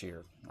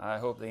year? I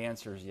hope the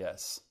answer is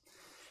yes.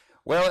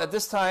 Well, at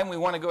this time, we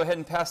want to go ahead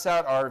and pass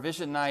out our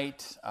Vision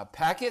Night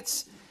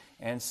packets.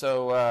 And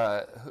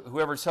so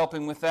whoever's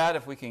helping with that,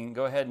 if we can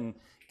go ahead and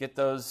get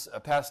those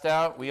passed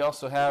out. We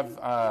also have,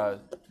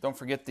 don't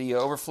forget the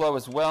overflow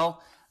as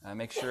well.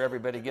 Make sure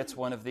everybody gets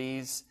one of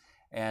these.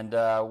 And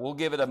we'll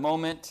give it a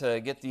moment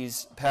to get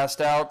these passed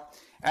out.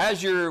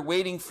 As you're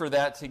waiting for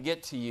that to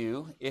get to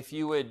you, if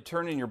you would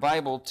turn in your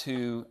Bible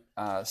to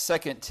 2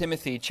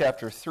 Timothy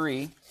chapter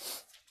 3.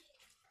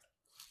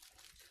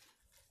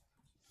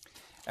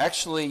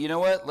 Actually, you know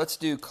what? Let's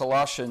do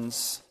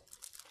Colossians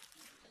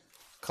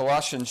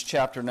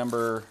chapter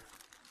number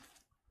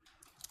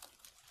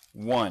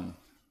 1.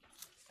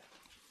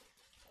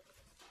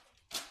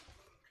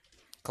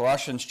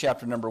 Colossians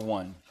chapter number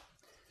 1.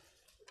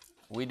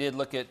 We did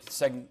look at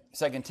 2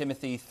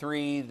 Timothy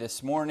 3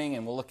 this morning,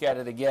 and we'll look at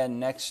it again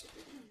next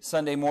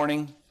Sunday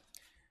morning.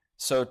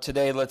 So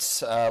today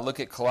let's look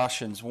at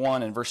Colossians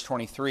 1 and verse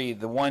 23.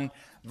 The one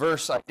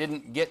verse I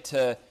didn't get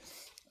to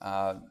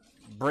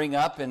bring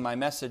up in my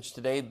message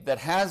today that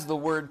has the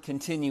word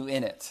continue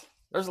in it.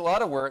 There's a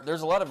lot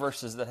of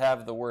verses that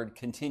have the word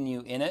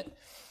continue in it,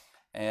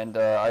 and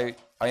I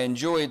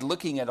enjoyed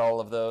looking at all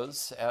of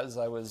those as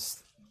I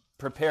was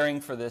preparing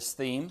for this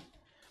theme.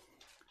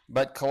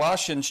 But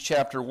Colossians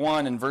chapter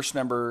 1 and verse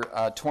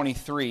number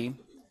 23,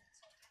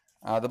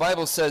 the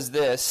Bible says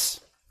this: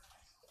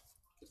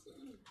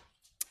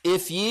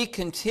 "If ye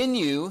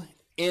continue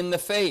in the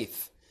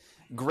faith,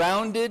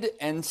 grounded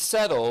and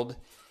settled,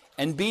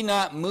 and be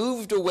not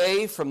moved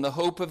away from the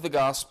hope of the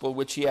gospel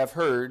which ye have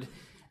heard,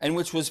 and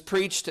which was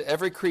preached to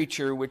every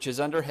creature which is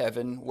under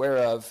heaven,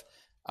 whereof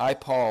I,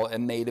 Paul,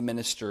 am made a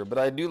minister." But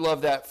I do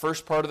love that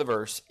first part of the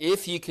verse.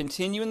 If ye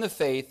continue in the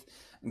faith,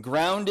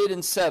 grounded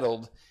and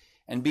settled,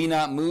 and be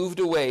not moved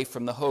away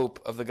from the hope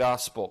of the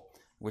gospel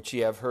which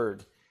ye have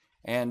heard.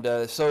 And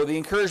so the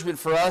encouragement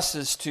for us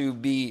is to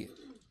be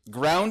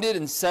grounded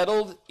and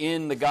settled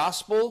in the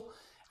gospel,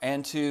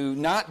 and to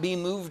not be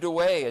moved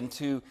away, and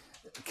to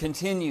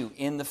continue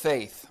in the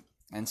faith.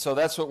 And so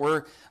that's what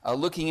we're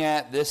looking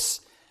at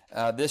this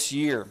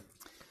year.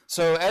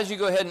 So as you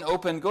go ahead and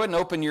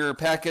open your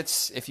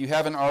packets if you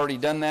haven't already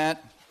done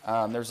that.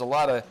 There's a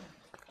lot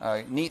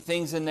of neat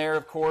things in there,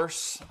 of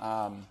course.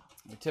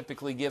 We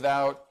typically give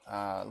out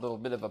a little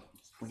bit of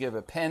we give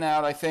a pen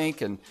out, I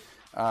think, and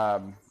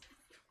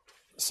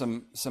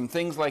some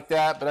things like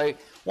that. But I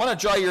want to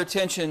draw your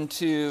attention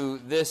to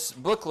this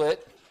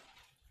booklet.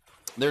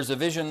 There's a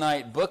Vision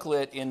Night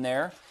booklet in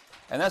there.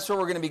 And that's what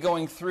we're going to be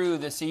going through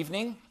this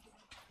evening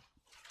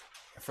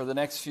for the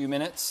next few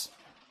minutes,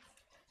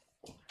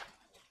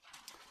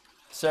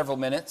 several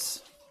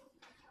minutes.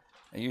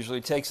 It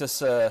usually takes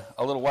us a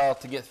little while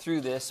to get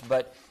through this,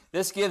 but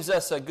this gives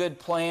us a good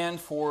plan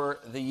for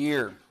the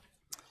year.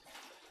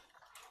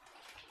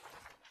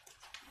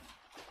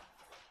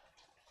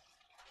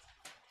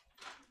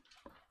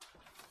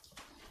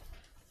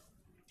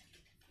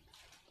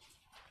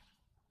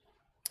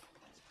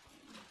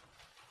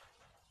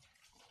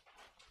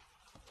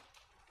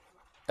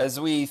 As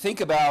we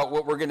think about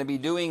what we're going to be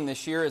doing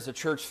this year as a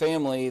church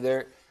family,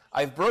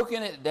 I've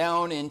broken it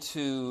down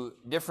into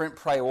different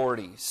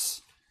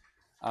priorities.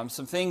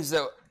 Some things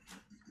that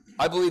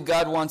I believe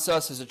God wants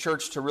us as a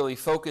church to really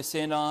focus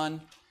in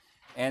on,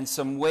 and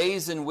some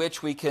ways in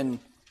which we can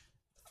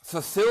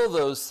fulfill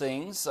those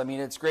things. I mean,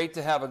 it's great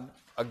to have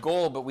a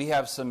goal, but we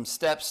have some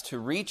steps to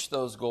reach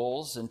those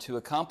goals and to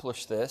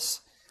accomplish this.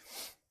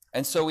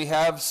 And so we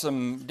have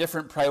some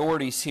different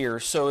priorities here.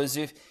 So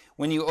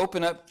when you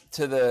open up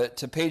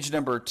to page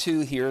number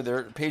 2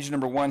 here, page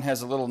number 1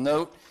 has a little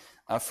note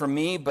from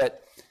me,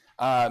 but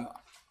on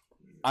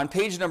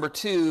page number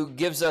 2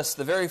 gives us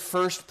the very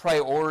first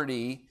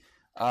priority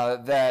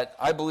that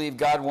I believe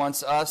God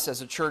wants us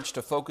as a church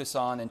to focus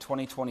on in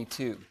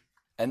 2022.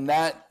 And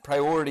that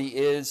priority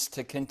is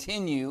to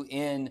continue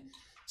in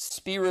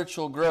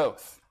spiritual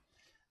growth,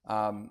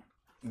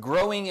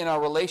 growing in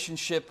our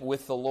relationship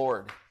with the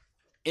Lord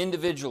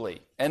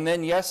individually, and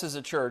then yes as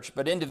a church,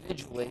 but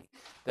individually,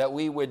 that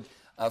we would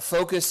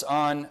focus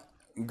on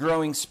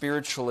growing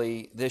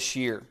spiritually this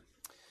year.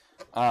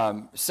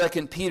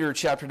 2 Peter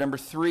chapter number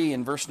 3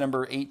 and verse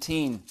number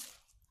 18.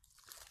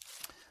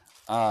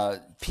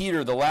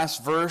 Peter, the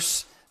last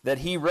verse that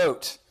he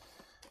wrote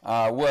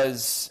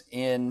was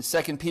in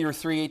 2 Peter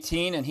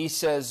 3:18, and he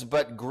says,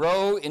 "But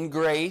grow in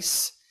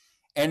grace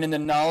and in the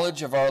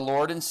knowledge of our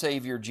Lord and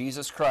Savior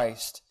Jesus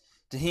Christ.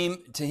 To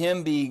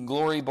him be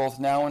glory both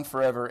now and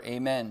forever.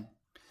 Amen."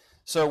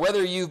 So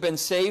whether you've been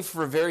saved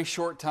for a very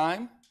short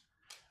time,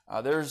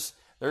 there's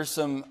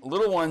some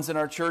little ones in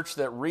our church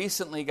that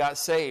recently got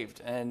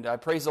saved, and I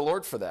praise the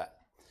Lord for that.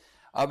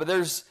 But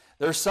there's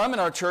some in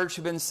our church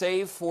who've been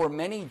saved for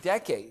many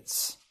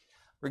decades.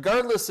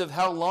 Regardless of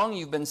how long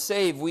you've been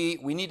saved, we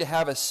need to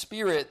have a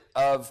spirit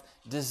of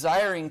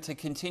desiring to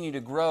continue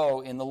to grow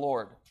in the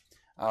Lord.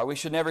 We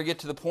should never get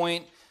to the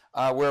point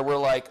where we're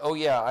like, oh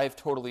yeah, I've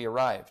totally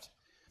arrived.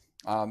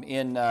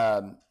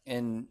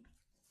 In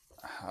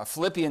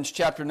Philippians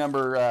chapter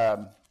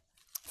number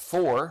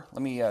 4,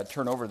 let me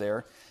turn over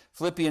there.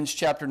 Philippians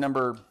chapter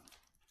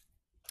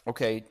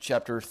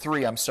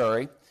 3, I'm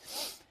sorry.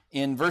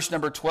 In verse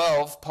number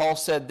 12, Paul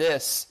said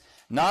this,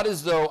 "Not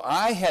as though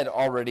I had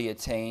already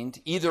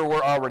attained, either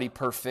were already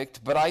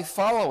perfect, but I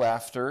follow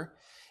after,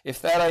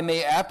 if that I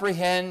may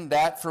apprehend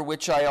that for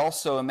which I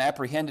also am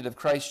apprehended of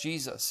Christ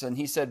Jesus." And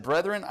he said,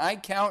 "Brethren, I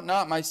count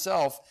not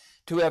myself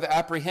to have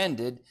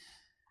apprehended."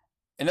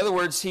 In other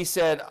words, he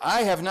said,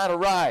 I have not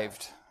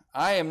arrived.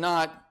 I am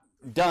not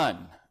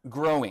done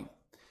growing.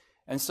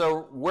 And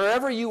so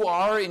wherever you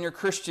are in your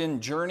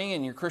Christian journey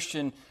and your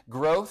Christian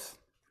growth,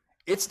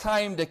 it's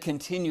time to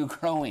continue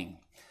growing.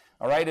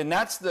 All right, and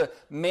that's the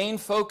main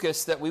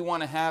focus that we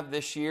want to have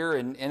this year.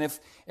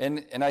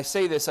 And I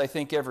say this, I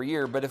think, every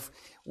year, but if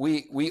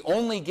we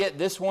only get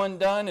this one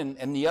done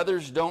and the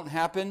others don't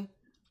happen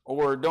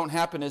or don't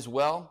happen as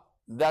well,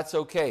 that's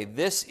okay.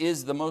 This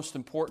is the most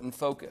important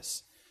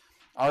focus.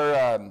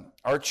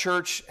 Our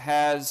church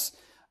has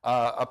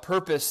a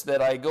purpose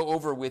that I go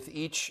over with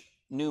each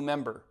new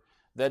member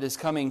that is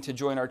coming to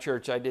join our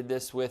church. I did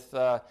this with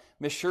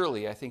Miss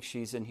Shirley. I think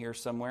she's in here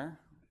somewhere.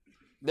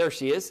 There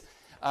she is.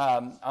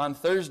 On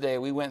Thursday,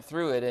 we went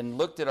through it and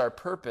looked at our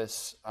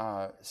purpose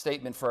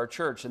statement for our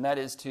church, and that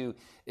is to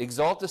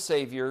exalt the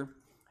Savior,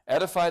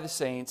 edify the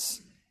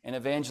saints, and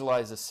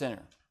evangelize the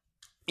sinner,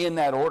 in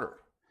that order.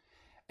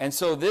 And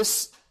so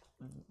this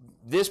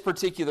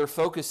particular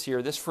focus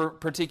here, this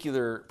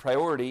particular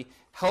priority,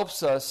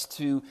 helps us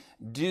to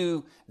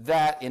do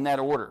that in that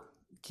order,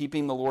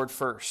 keeping the Lord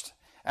first.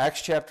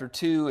 Acts chapter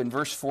 2 and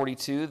verse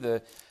 42,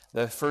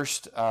 the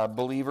first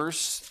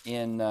believers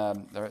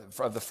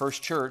of the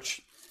first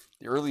church,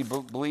 the early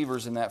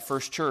believers in that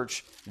first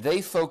church, they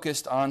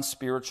focused on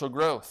spiritual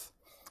growth.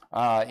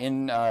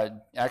 In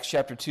Acts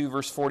chapter 2,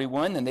 verse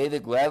 41, "And they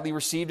that gladly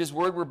received his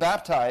word were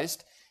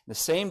baptized. The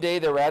same day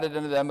there were added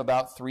unto them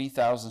about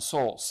 3,000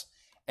 souls.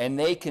 And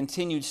they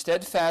continued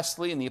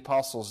steadfastly in the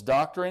apostles'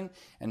 doctrine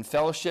and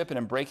fellowship and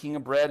in breaking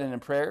of bread and in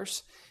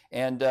prayers."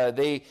 And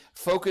they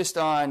focused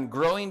on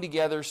growing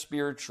together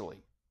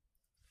spiritually.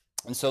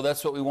 And so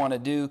that's what we want to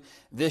do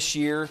this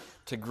year,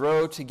 to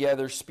grow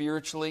together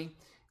spiritually,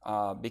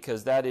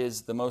 because that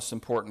is the most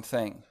important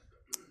thing.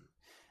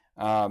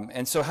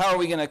 And so how are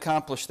we going to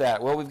accomplish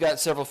that? Well, we've got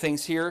several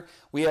things here.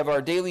 We have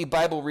our daily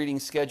Bible reading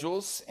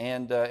schedules,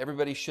 and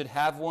everybody should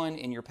have one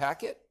in your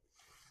packet.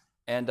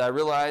 And I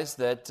realize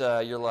that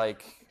you're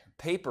like,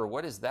 paper,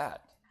 what is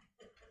that?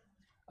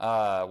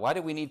 Why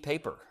do we need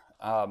paper?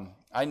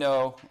 I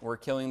know we're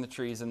killing the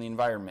trees and the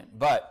environment,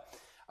 but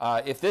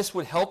if this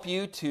would help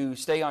you to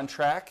stay on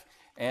track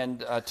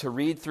and to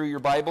read through your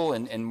Bible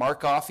and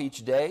mark off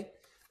each day,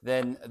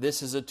 then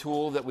this is a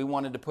tool that we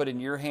wanted to put in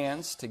your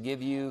hands to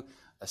give you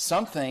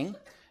something.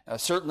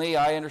 Certainly,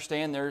 I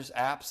understand there's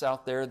apps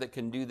out there that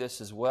can do this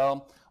as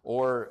well,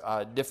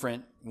 or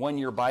different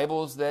one-year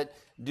Bibles that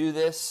do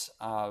this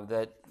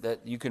that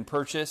you can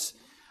purchase.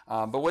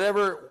 But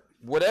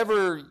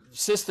whatever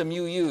system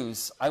you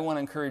use, I want to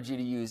encourage you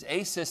to use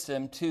a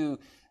system to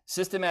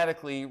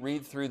systematically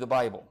read through the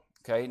Bible.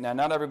 Okay, now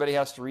not everybody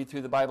has to read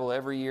through the Bible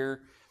every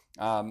year.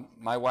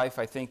 My wife,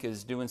 I think,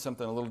 is doing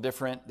something a little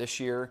different this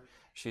year.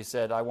 She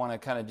said, I want to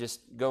kind of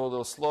just go a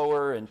little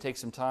slower and take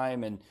some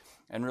time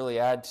and really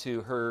add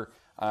to her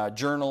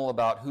journal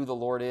about who the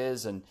Lord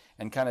is and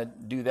kind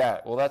of do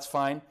that. Well, that's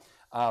fine.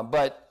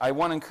 But I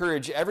want to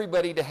encourage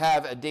everybody to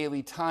have a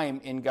daily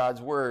time in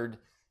God's Word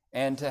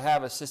and to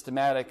have a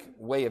systematic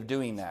way of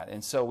doing that.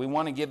 And so we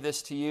want to give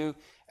this to you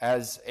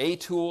as a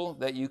tool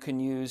that you can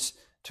use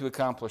to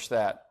accomplish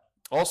that.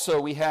 Also,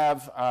 we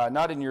have,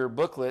 not in your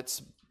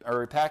booklets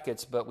or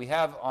packets, but we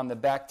have on the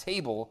back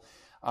table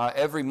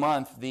every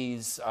month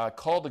these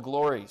Call to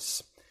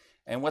Glories.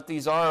 And what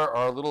these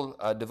are little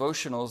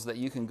devotionals that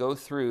you can go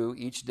through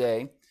each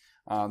day.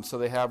 So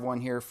they have one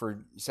here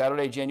for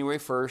Saturday, January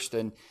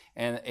 1st,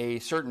 and a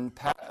certain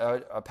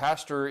a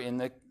pastor in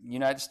the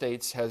United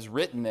States has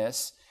written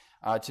this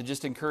to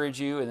just encourage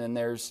you. And then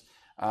there's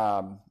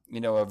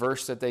a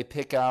verse that they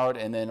pick out,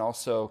 and then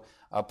also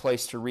a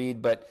place to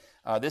read. But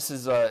this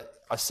is a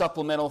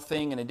supplemental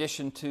thing in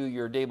addition to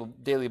your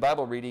daily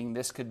Bible reading.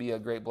 This could be a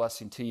great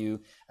blessing to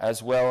you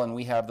as well, and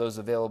we have those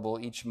available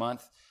each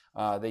month.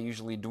 They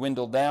usually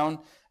dwindle down,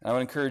 and I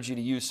would encourage you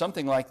to use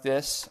something like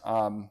this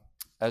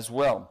as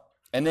well.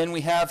 And then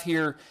we have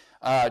here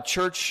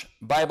church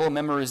Bible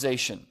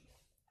memorization,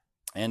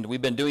 and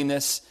we've been doing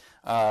this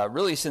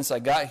really since I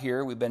got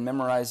here. We've been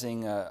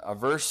memorizing a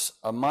verse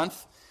a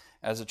month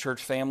as a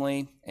church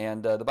family,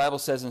 and the Bible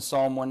says in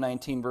Psalm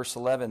 119, verse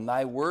 11,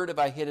 "Thy word have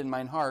I hid in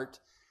mine heart,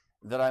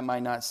 that I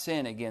might not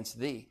sin against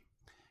thee."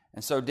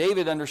 And so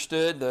David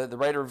understood, the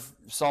writer of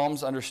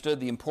Psalms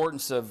understood the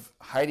importance of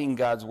hiding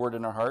God's word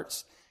in our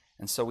hearts.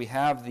 And so we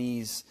have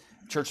these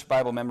church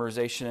Bible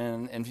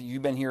memorization, and if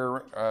you've been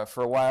here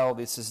for a while,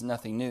 this is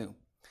nothing new.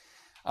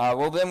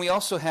 Well, then we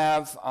also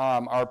have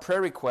our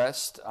prayer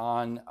request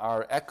on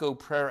our Echo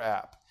Prayer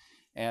app.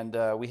 And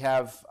we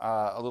have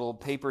a little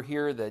paper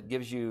here that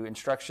gives you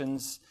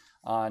instructions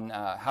on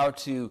how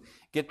to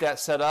get that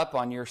set up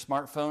on your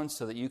smartphone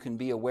so that you can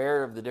be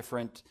aware of the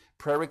different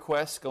prayer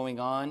requests going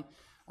on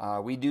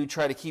We do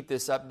try to keep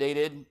this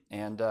updated,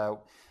 and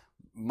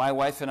my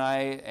wife and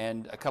I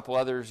and a couple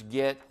others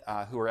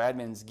who are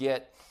admins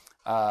get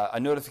a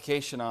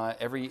notification on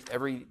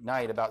every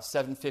night about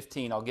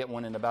 7:15. I'll get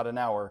one in about an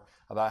hour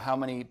about how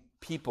many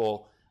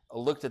people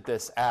looked at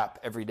this app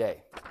every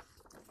day.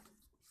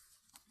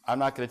 I'm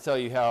not going to tell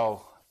you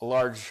how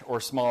large or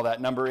small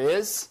that number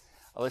is.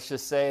 Let's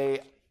just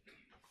say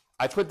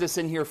I put this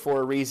in here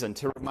for a reason,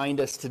 to remind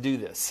us to do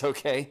this,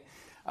 okay?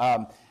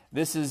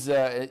 This is,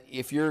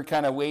 if you're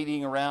kind of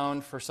waiting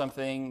around for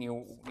something,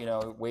 you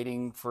know,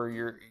 waiting for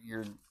you're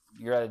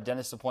at a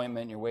dentist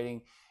appointment, you're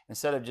waiting,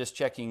 instead of just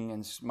checking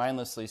and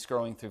mindlessly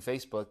scrolling through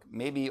Facebook,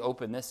 maybe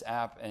open this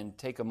app and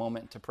take a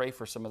moment to pray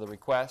for some of the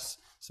requests,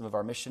 some of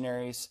our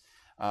missionaries.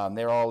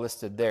 They're all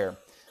listed there.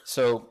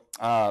 So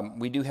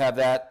we do have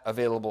that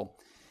available.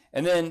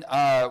 And then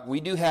we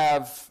do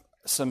have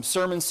some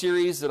sermon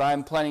series that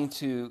I'm planning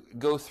to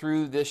go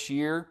through this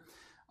year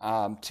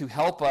to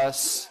help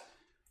us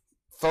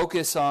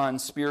focus on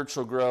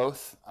spiritual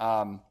growth.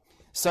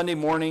 Sunday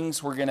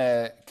mornings, we're going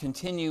to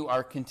continue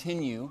our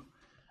continue.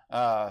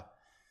 I'm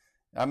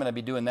going to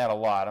be doing that a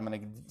lot. I'm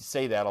going to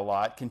say that a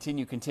lot.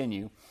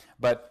 Continue.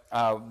 But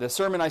the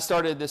sermon I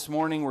started this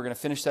morning, we're going to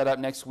finish that up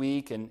next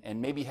week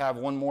and maybe have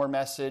one more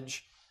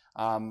message.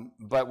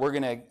 But we're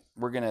going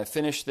to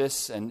finish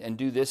this and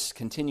do this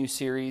continue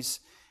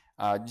series,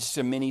 just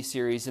a mini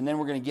series. And then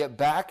we're going to get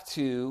back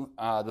to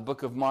the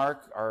book of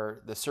Mark,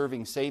 the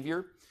serving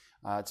Savior.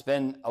 It's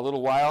been a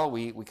little while.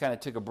 We kind of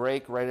took a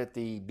break right at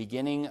the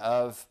beginning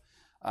of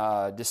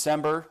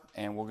December,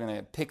 and we're going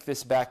to pick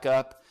this back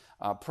up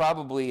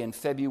probably in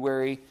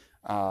February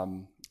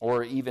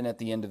or even at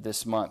the end of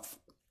this month.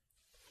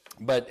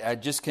 But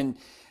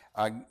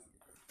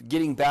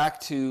getting back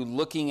to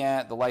looking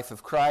at the life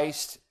of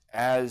Christ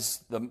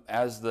as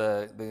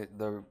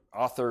the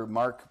author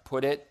Mark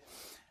put it,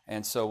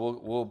 and so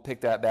we'll pick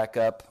that back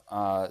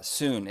up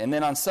soon. And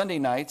then on Sunday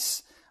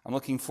nights, I'm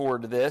looking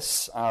forward to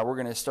this. We're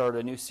going to start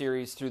a new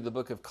series through the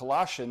book of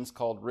Colossians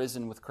called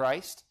Risen with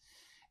Christ.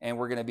 And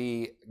we're going to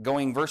be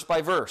going verse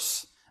by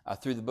verse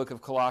through the book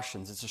of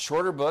Colossians. It's a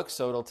shorter book,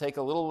 so it'll take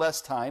a little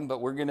less time, but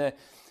we're going to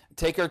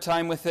take our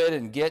time with it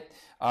and get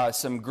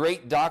some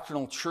great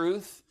doctrinal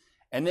truth.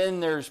 And then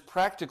there's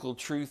practical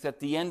truth at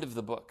the end of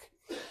the book.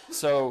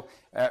 So,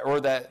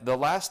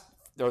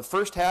 the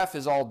first half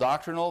is all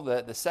doctrinal.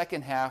 The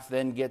second half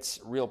then gets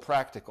real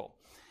practical.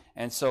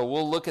 And so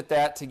we'll look at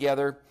that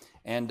together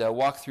and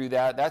walk through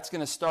that. That's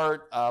going to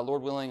start,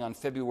 Lord willing, on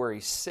February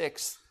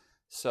 6th.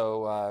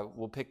 So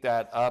we'll pick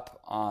that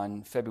up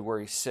on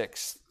February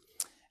 6th.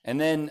 And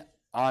then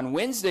on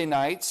Wednesday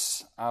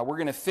nights, we're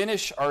going to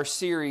finish our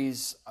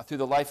series through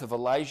the life of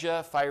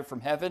Elijah, Fire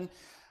from Heaven.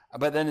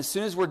 But then as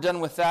soon as we're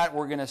done with that,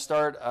 we're going to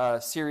start a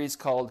series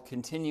called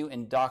Continue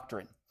in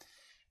Doctrine.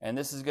 And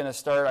this is going to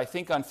start, I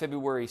think, on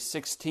February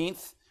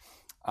 16th.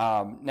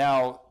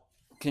 Now,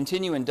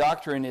 Continue in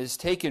Doctrine is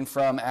taken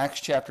from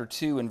Acts chapter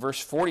 2 and verse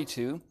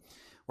 42,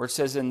 where it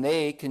says, "And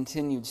they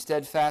continued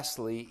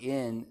steadfastly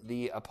in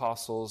the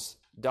apostles'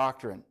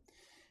 doctrine."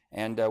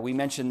 And we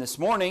mentioned this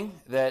morning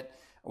that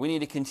we need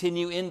to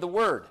continue in the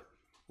Word.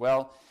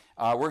 Well,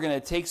 we're going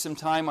to take some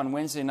time on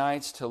Wednesday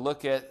nights to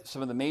look at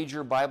some of the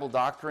major Bible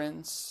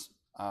doctrines,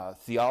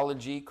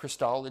 theology,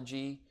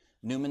 Christology,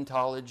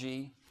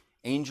 pneumatology,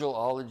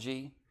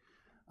 angelology.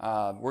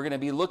 We're going to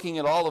be looking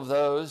at all of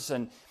those,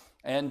 and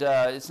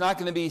it's not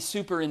going to be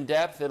super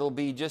in-depth. It'll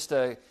be just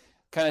a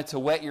kind of to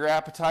whet your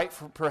appetite,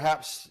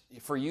 perhaps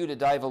for you to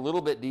dive a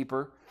little bit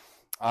deeper.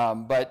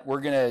 But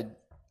we're going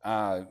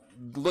to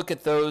look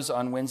at those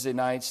on Wednesday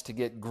nights to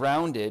get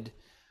grounded.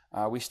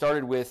 We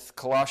started with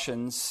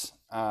Colossians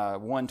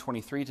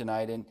 1:23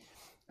 tonight,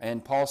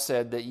 and Paul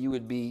said that you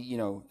would be,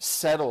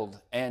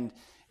 settled, and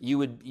you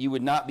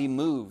would not be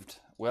moved.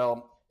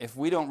 Well, if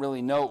we don't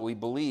really know what we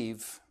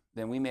believe,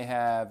 then we may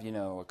have,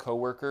 a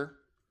coworker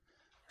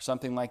or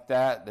something like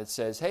that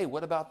says, "Hey,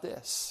 what about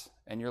this?"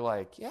 And you're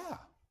like, "Yeah,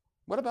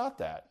 what about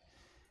that?"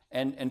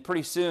 And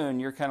pretty soon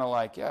you're kind of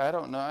like, "Yeah, I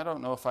don't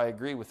know if I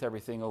agree with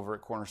everything over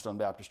at Cornerstone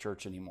Baptist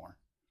Church anymore."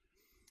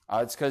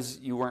 It's because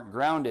you weren't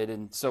grounded,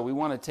 and so we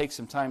want to take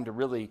some time to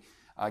really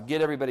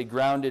get everybody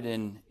grounded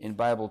in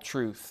Bible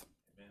truth.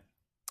 Amen.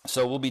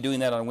 So we'll be doing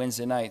that on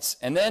Wednesday nights.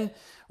 And then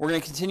we're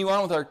going to continue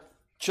on with our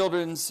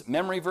children's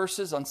memory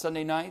verses on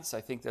Sunday nights.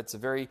 I think that's a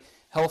very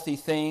healthy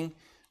thing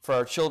for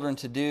our children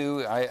to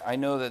do. I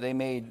know that they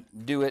may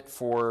do it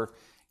for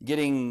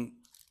getting,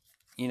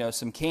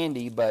 some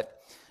candy,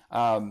 but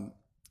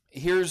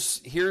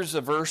here's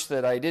a verse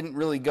that I didn't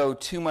really go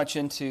too much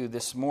into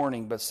this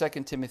morning, but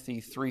 2 Timothy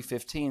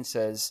 3:15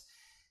 says,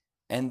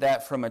 "And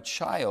that from a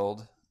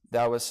child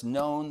thou hast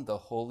known the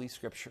Holy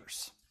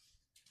Scriptures."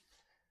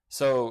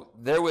 So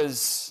there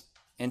was,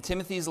 in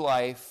Timothy's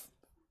life,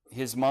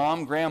 his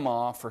mom,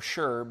 grandma for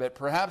sure, but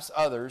perhaps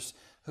others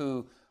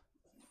who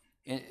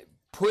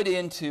put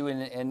into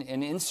and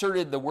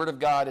inserted the Word of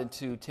God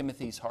into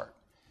Timothy's heart.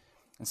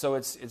 And so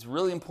it's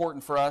really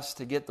important for us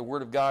to get the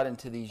Word of God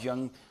into these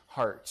young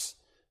hearts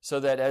so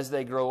that as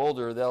they grow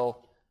older,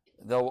 they'll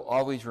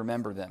always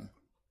remember them.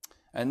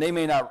 And they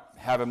may not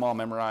have them all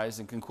memorized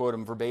and can quote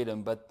them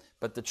verbatim, but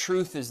the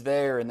truth is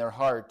there in their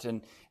heart,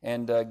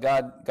 and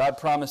God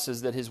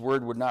promises that his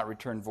word would not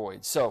return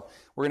void. So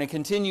we're going to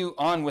continue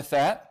on with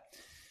that.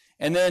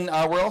 And then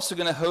we're also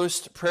going to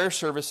host prayer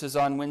services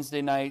on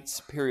Wednesday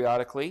nights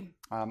periodically.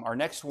 Our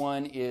next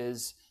one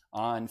is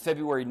on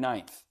February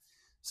 9th.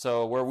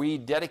 So where we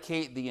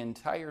dedicate the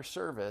entire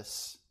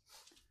service,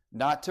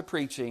 not to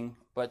preaching,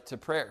 but to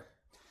prayer.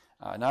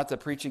 Not that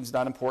preaching's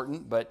not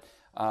important, but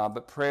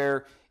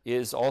prayer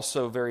is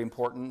also very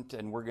important,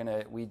 and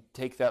we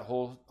take that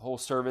whole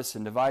service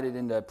and divide it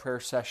into prayer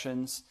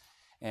sessions,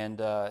 and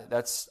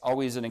that's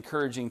always an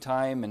encouraging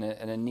time and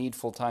a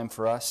needful time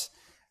for us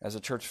as a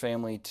church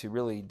family to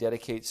really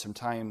dedicate some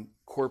time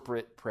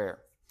corporate prayer.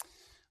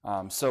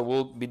 So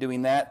we'll be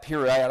doing that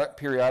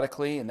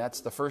periodically, and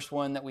that's the first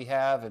one that we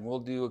have, and we'll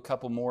do a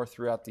couple more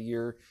throughout the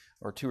year,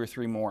 or 2 or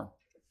 3 more,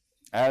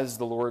 as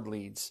the Lord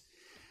leads.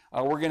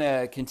 We're going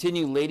to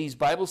continue Ladies'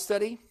 Bible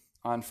Study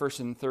on first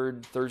and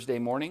third Thursday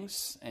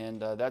mornings,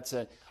 and that's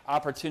an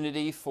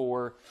opportunity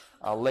for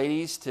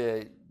ladies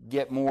to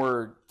get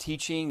more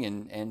teaching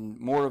and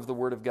more of the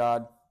Word of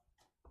God.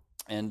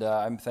 And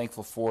I'm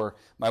thankful for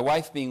my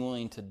wife being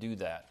willing to do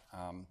that.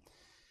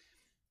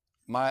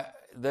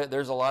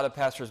 There's a lot of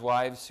pastors'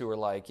 wives who are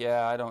like,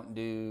 yeah, I don't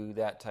do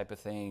that type of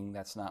thing.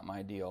 That's not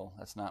my deal.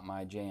 That's not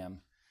my jam.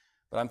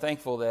 But I'm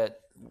thankful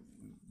that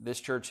this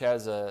church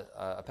has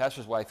a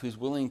pastor's wife who's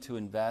willing to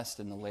invest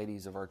in the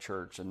ladies of our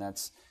church, and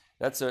that's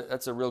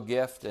a real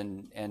gift.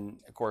 And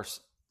of course,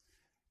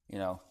 you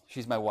know,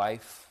 she's my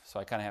wife, so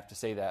I kind of have to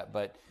say that.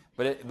 But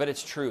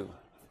it's true.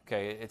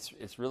 Okay,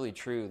 it's really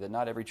true that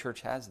not every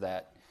church has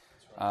that,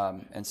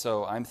 and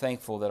so I'm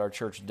thankful that our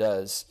church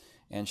does,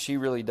 and she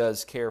really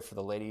does care for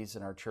the ladies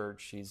in our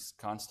church. She's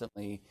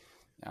constantly,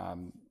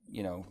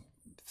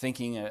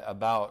 thinking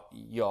about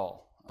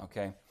y'all,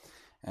 okay,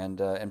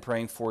 and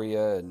praying for you,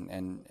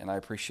 and I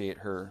appreciate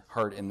her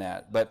heart in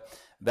that. But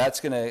that's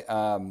going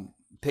to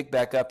pick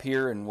back up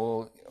here, and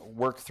we'll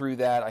work through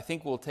that. I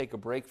think we'll take a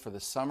break for the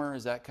summer.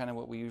 Is that kind of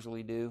what we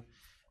usually do?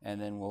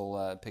 And then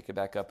we'll pick it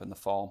back up in the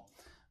fall.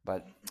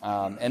 But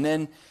and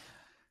then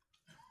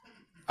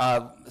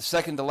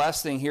second to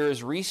last thing here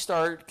is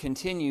Restart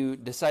Continue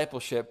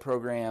Discipleship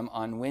Program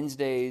on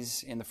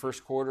Wednesdays in the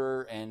first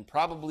quarter and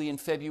probably in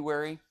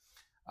February.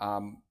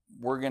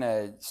 We're going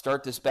to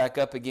start this back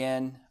up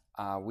again.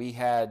 We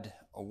had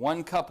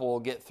one couple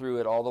get through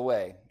it all the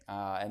way,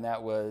 and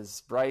that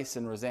was Bryce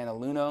and Rosanna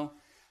Luno.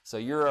 So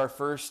you're our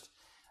first.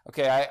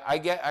 Okay,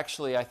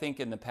 I think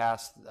in the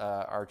past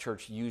our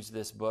church used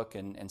this book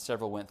and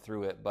several went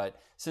through it, but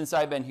since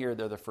I've been here,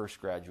 they're the first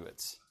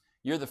graduates.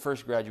 You're the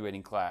first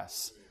graduating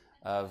class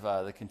of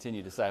the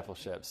Continued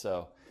Discipleship,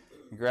 so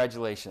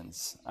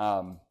congratulations.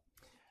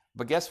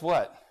 But guess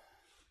what?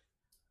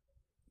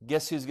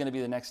 Guess who's going to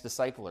be the next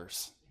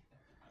disciplers?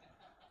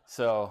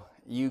 So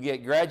you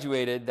get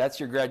graduated, that's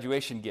your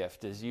graduation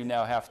gift, is you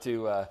now have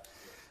to,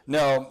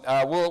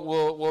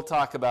 we'll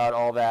talk about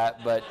all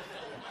that, but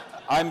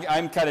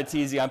I'm kind of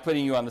teasing. I'm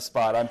putting you on the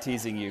spot. I'm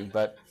teasing you,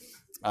 but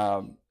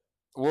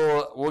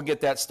we'll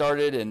get that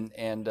started,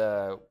 and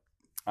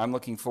I'm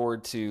looking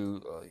forward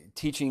to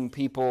teaching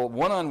people.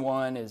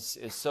 One-on-one is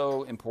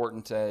so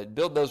important to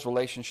build those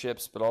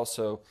relationships, but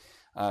also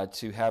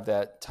to have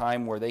that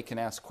time where they can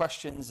ask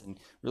questions and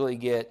really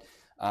get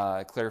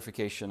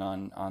clarification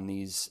on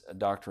these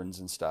doctrines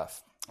and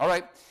stuff. All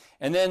right.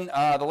 And then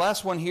the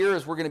last one here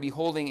is we're going to be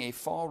holding a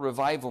fall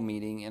revival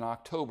meeting in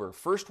October.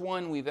 First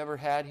one we've ever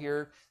had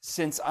here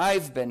since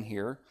I've been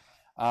here.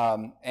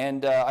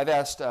 And I've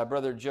asked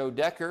Brother Joe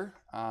Decker.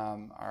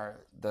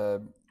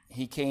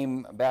 He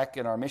came back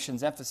in our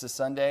Missions Emphasis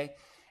Sunday,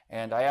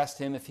 and I asked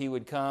him if he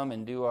would come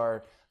and do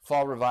our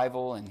fall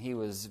revival, and he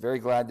was very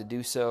glad to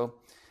do so.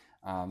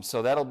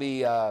 So that'll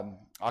be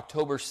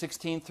October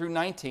 16th through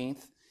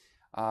 19th.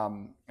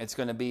 It's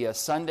going to be a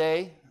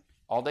Sunday,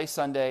 all-day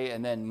Sunday,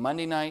 and then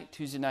Monday night,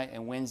 Tuesday night,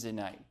 and Wednesday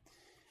night.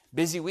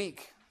 Busy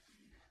week,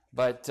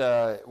 but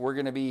we're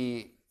going to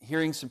be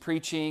hearing some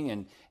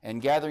preaching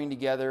and gathering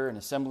together and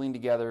assembling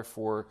together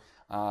for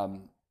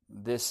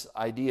this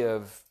idea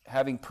of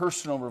having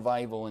personal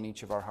revival in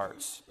each of our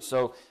hearts.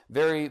 So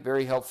very,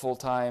 very helpful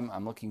time.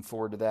 I'm looking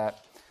forward to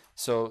that.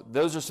 So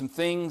those are some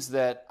things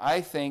that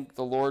I think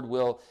the Lord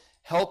will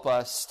help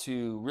us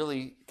to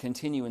really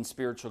continue in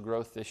spiritual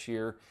growth this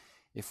year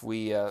if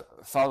we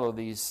follow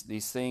these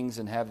things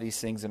and have these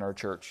things in our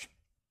church.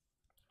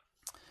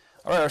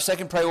 All right, our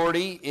second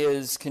priority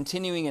is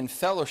continuing in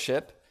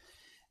fellowship.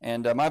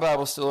 And my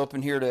Bible's still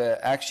open here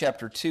to Acts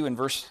chapter 2 and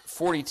verse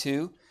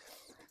 42,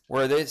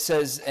 where it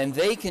says, "And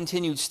they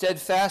continued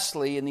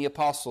steadfastly in the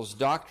apostles'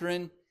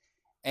 doctrine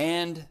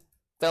and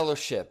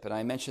fellowship." And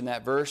I mentioned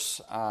that verse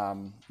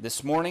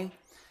this morning,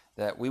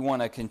 that we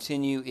want to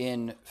continue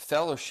in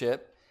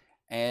fellowship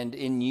and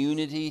in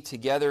unity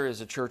together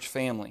as a church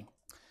family.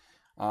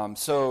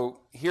 So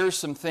here's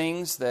some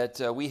things that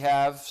we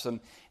have,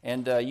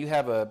 and you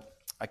have a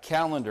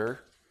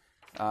calendar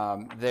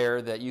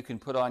there that you can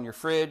put on your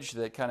fridge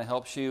that kind of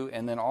helps you.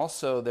 And then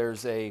also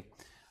there's a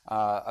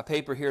a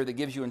paper here that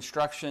gives you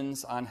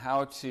instructions on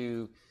how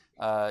to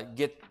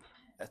get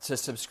to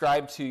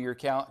subscribe to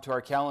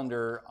our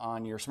calendar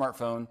on your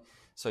smartphone,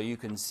 so you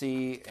can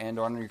see, and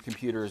on your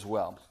computer as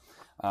well.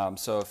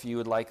 So if you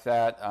would like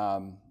that,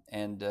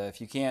 and if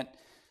you can't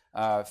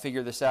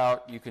figure this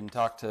out, you can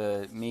talk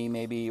to me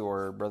maybe,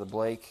 or Brother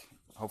Blake.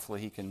 Hopefully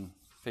he can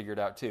figure it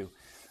out too.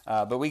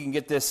 But we can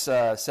get this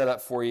set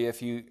up for you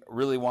if you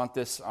really want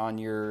this on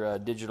your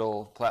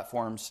digital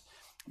platforms.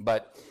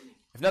 But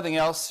if nothing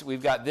else,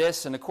 we've got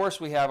this, and of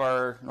course we have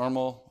our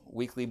normal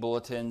weekly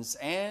bulletins,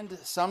 and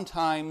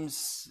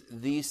sometimes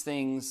these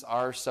things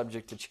are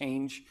subject to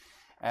change,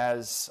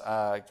 as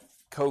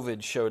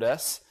COVID showed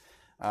us.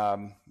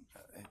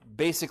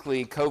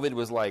 Basically, COVID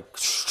was like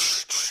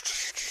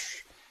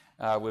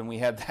when we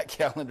had that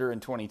calendar in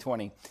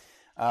 2020.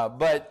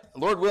 But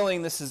Lord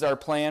willing, this is our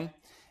plan.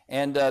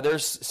 And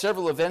there's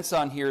several events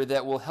on here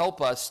that will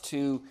help us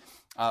to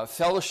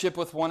fellowship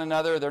with one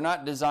another. They're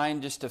not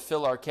designed just to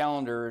fill our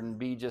calendar and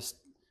be just,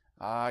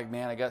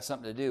 man, I got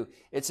something to do.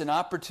 It's an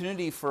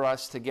opportunity for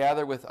us to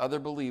gather with other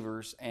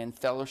believers and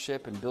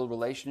fellowship and build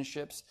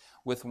relationships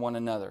with one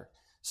another.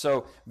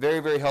 So very,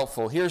 very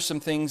helpful. Here's some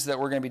things that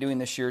we're going to be doing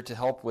this year to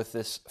help with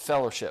this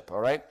fellowship, all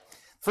right?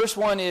 First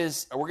one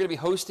is we're going to be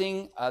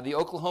hosting the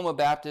Oklahoma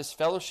Baptist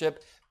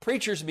Fellowship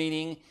Preachers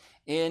Meeting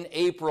in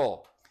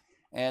April.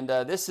 And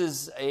this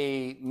is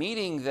a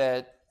meeting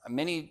that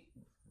maybe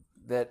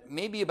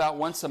about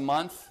once a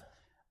month,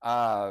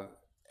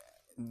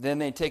 then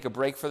they take a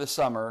break for the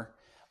summer.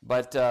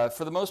 But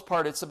for the most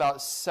part, it's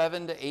about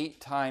 7 to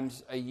 8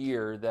 times a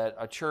year that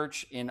a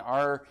church in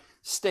our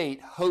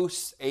state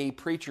hosts a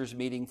preachers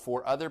meeting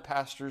for other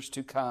pastors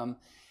to come,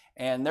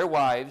 and their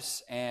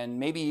wives, and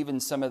maybe even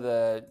some of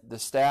the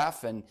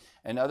staff and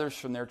others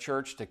from their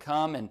church to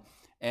come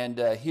and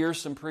hear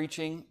some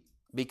preaching.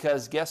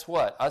 Because guess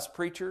what? Us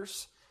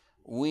preachers,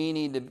 we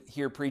need to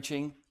hear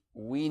preaching.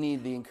 We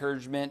need the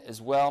encouragement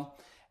as well.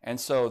 And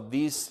so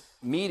these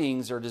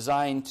meetings are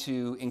designed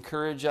to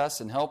encourage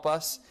us and help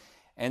us.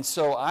 And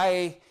so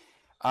I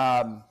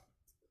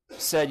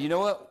said, you know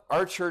what?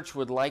 Our church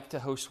would like to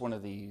host one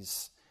of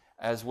these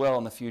as well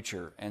in the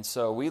future. And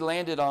so we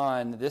landed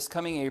on this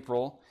coming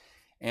April,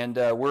 and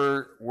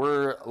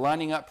we're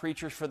lining up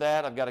preachers for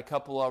that. I've got a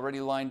couple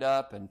already lined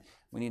up, and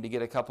we need to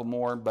get a couple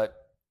more. But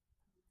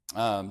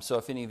so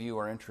if any of you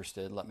are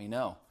interested, let me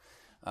know.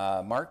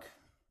 Mark?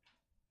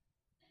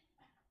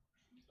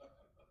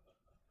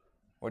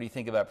 What do you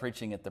think about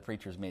preaching at the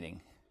preachers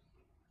meeting?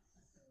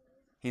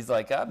 He's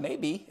like,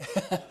 maybe.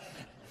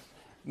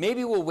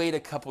 Maybe we'll wait a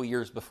couple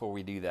years before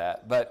we do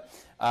that. But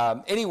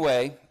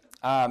anyway,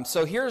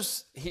 so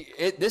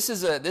this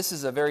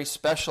is a very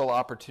special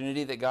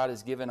opportunity that God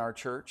has given our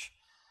church.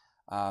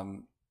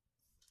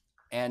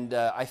 And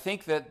I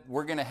think that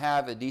we're going to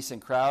have a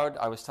decent crowd.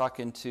 I was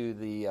talking to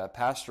the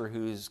pastor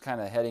who's kind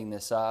of heading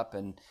this up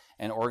and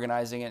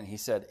organizing it, and he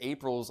said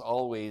April's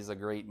always a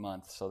great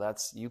month. So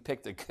you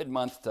picked a good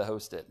month to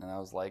host it. And I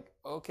was like,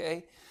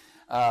 okay.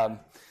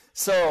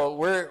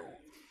 So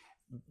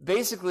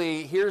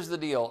basically, here's the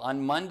deal.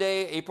 On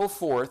Monday, April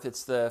 4th,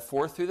 it's the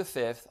 4th through the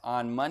 5th,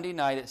 on Monday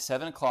night at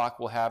 7 o'clock,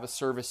 we'll have a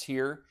service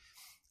here.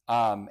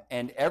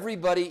 And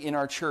everybody in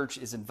our church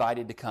is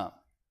invited to come.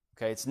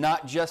 Okay, it's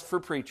not just for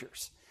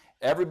preachers.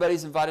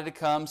 Everybody's invited to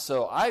come.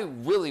 So I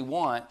really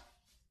want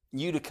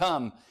you to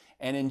come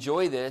and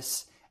enjoy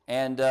this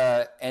and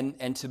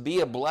to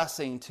be a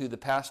blessing to the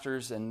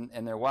pastors and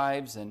their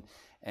wives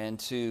and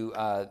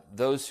to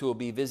those who will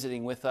be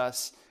visiting with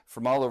us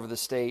from all over the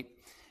state.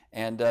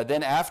 And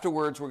then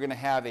afterwards, we're going to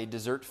have a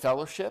dessert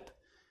fellowship.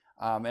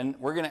 And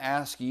we're going to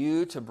ask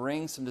you to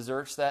bring some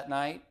desserts that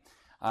night.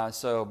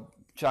 So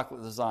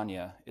chocolate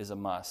lasagna is a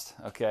must,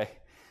 okay?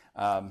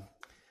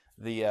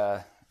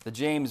 The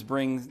James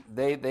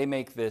they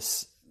make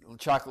this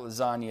chocolate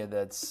lasagna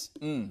that's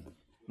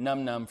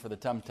num for the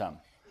tum-tum.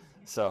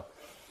 So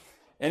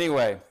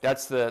anyway,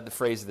 that's the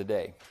phrase of the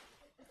day.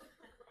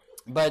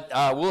 But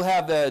we'll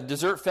have the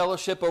dessert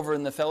fellowship over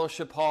in the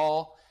fellowship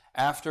hall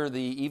after the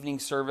evening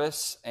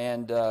service,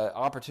 and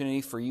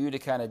opportunity for you to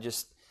kind of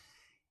just,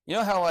 you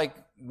know how like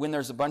when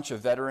there's a bunch of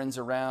veterans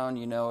around,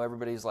 you know,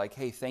 everybody's like,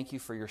 hey, thank you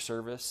for your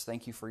service.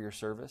 Thank you for your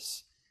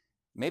service.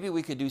 Maybe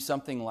we could do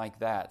something like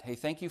that. Hey,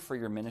 thank you for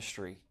your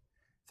ministry.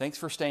 Thanks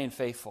for staying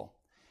faithful.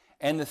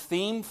 And the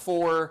theme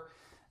for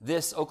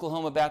this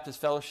Oklahoma Baptist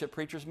Fellowship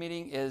Preachers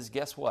Meeting is,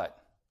 guess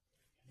what?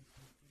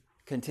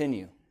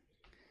 Continue.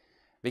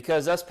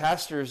 Because us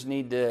pastors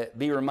need to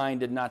be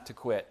reminded not to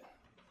quit.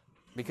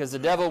 Because the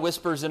devil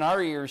whispers in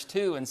our ears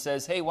too and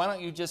says, hey, why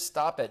don't you just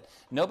stop it?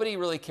 Nobody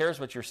really cares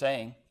what you're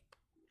saying.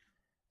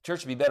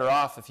 Church would be better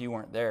off if you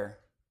weren't there.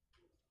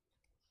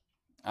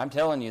 I'm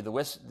telling you,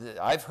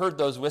 I've heard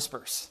those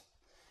whispers.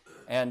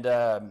 And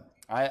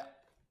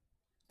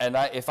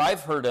if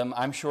I've heard them,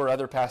 I'm sure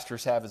other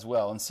pastors have as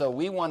well. And so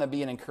we want to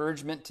be an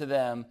encouragement to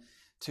them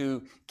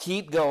to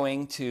keep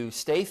going, to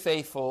stay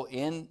faithful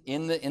in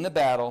the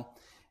battle.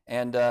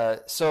 And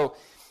so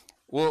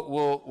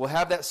we'll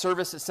have that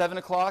service at 7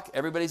 o'clock.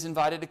 Everybody's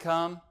invited to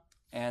come.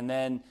 And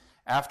then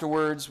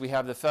Afterwards, we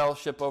have the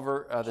fellowship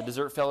over, the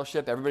dessert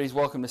fellowship. Everybody's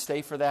welcome to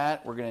stay for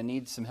that. We're going to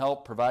need some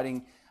help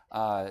providing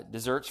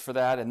desserts for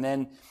that. And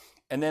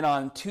then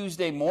on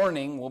Tuesday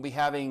morning, we'll be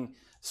having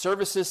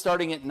services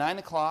starting at 9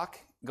 o'clock,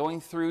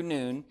 going through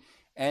noon.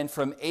 And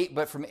from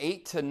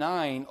 8 to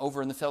 9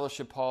 over in the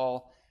fellowship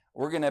hall,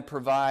 we're going to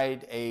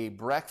provide a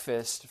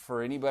breakfast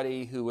for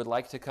anybody who would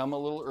like to come a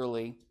little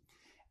early.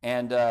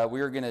 And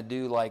we're going to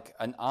do like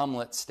an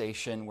omelet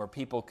station where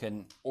people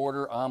can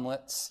order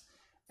omelets.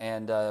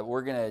 And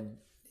we're going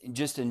to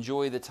just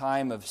enjoy the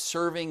time of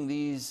serving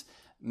these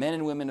men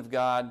and women of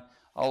God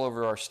all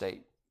over our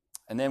state.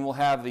 And then we'll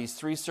have these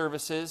 3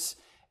 services.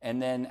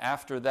 And then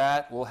after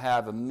that, we'll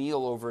have a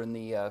meal over in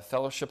the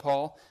fellowship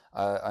hall,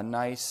 a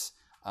nice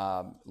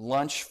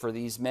lunch for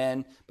these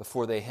men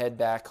before they head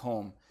back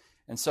home.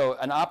 And so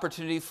an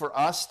opportunity for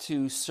us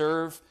to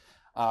serve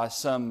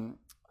some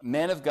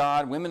men of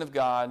God, women of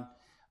God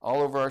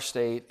all over our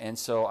state. And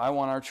so I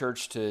want our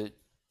church to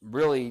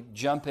really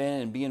jump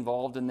in and be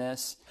involved in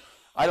this.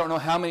 I don't know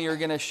how many are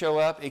going to show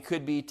up. It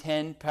could be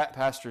 10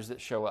 pastors that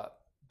show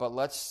up. But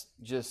let's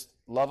just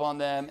love on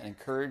them and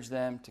encourage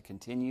them to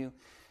continue.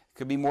 It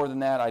could be more than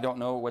that. I don't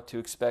know what to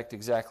expect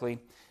exactly.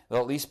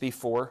 There'll at least be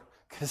 4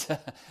 because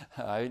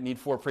I need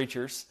 4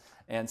 preachers.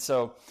 And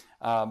so,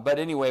 but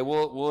anyway,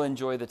 we'll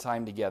enjoy the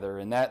time together.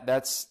 And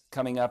that's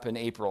coming up in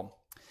April.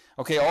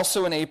 Okay,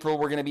 also in April,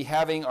 we're going to be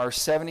having our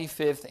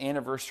 75th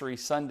anniversary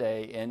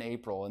Sunday in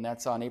April. And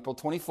that's on April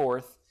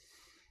 24th.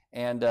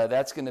 And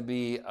that's going to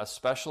be a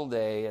special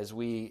day as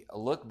we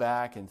look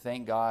back and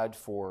thank God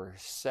for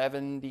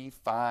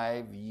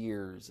 75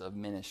 years of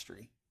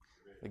ministry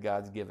that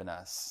God's given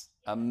us.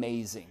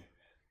 Amazing.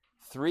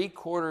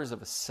 3/4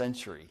 of a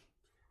century.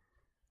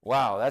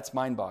 Wow, that's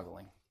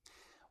mind-boggling.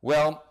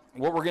 Well,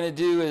 what we're going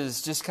to do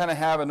is just kind of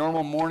have a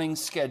normal morning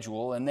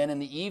schedule. And then in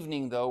the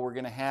evening, though, we're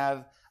going to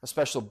have a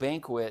special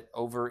banquet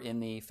over in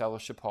the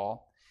fellowship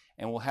hall.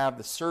 And we'll have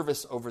the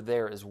service over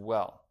there as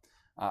well,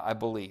 I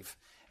believe.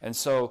 And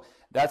so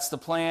that's the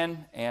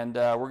plan, and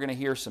we're going to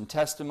hear some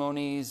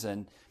testimonies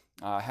and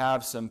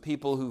have some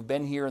people who've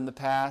been here in the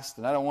past.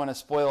 And I don't want to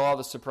spoil all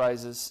the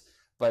surprises,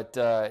 but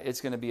it's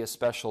going to be a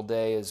special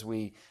day as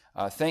we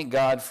thank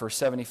God for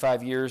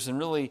 75 years and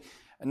really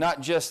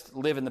not just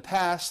live in the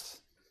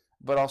past,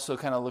 but also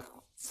kind of look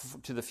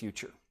to the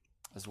future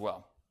as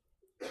well.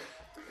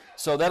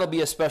 So that'll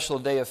be a special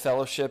day of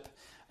fellowship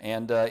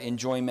and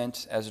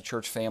enjoyment as a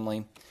church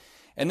family.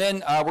 And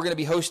then we're going to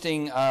be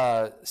hosting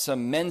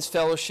some men's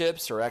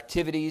fellowships or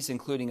activities,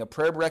 including a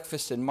prayer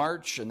breakfast in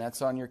March, and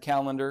that's on your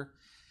calendar.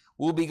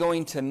 We'll be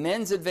going to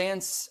Men's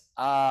Advance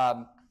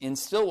in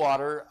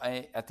Stillwater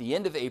at the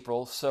end of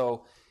April.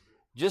 So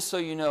just so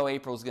you know,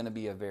 April is going to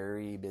be a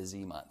very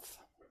busy month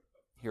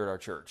here at our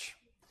church.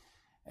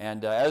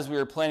 And as we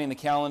were planning the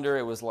calendar,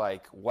 it was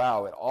like,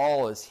 wow, it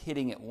all is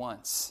hitting at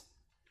once.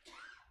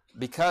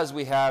 Because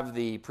we have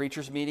the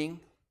preachers' meeting,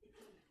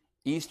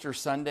 Easter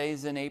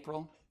Sundays in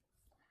April,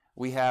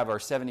 we have our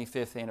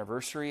 75th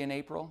anniversary in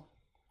April,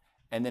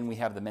 and then we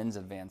have the Men's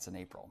Advance in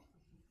April.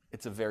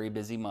 It's a very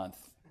busy month.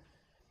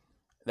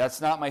 That's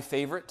not my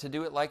favorite to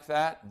do it like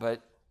that,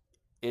 but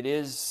it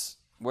is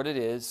what it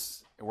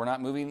is. We're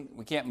not moving.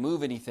 We can't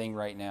move anything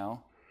right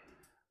now.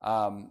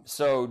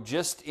 So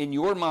just in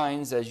your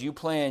minds, as you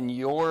plan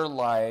your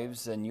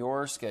lives and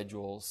your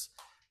schedules,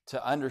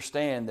 to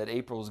understand that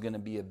April is going to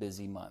be a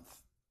busy month.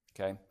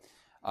 Okay,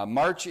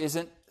 March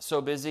isn't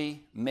so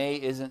busy. May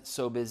isn't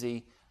so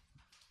busy.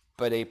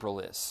 But April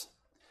is.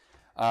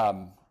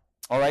 All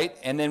right,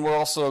 and then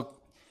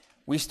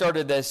we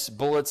started this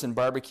bullets and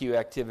barbecue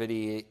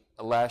activity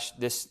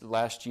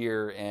last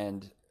year,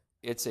 and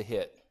it's a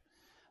hit.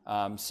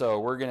 So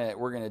we're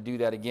gonna do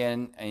that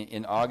again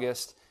in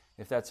August,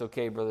 if that's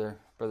okay, brother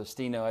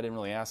Stino. I didn't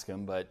really ask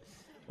him, but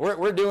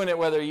we're doing it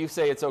whether you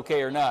say it's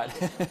okay or not,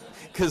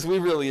 because we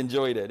really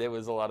enjoyed it. It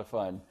was a lot of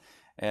fun,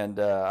 and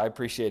I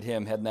appreciate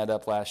him heading that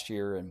up last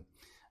year and.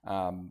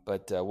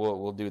 But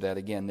we'll do that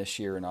again this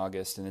year in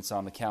August, and it's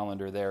on the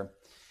calendar there.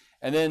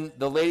 And then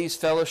the ladies'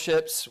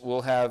 fellowships,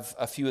 we'll have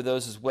a few of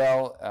those as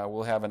well.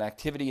 We'll have an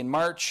activity in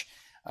March,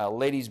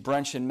 ladies'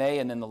 brunch in May,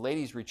 and then the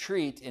ladies'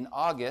 retreat in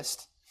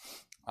August.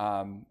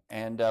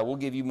 And we'll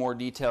give you more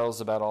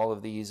details about all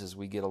of these as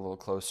we get a little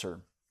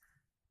closer.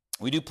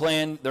 We do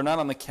plan, they're not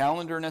on the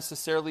calendar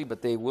necessarily,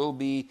 but they will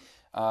be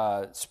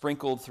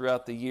sprinkled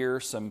throughout the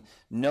year. Some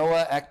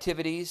NOAH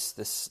activities.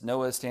 This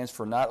NOAH stands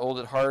for Not Old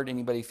at Heart.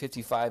 Anybody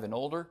 55 and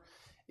older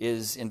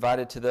is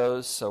invited to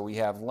those. So we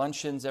have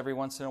luncheons every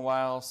once in a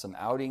while, some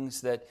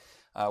outings that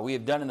we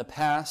have done in the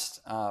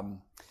past,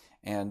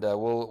 and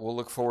we'll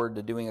look forward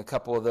to doing a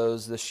couple of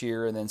those this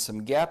year, and then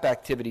some GAP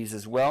activities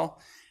as well.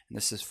 And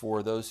this is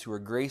for those who are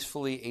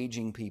gracefully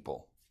aging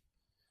people.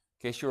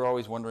 In case you were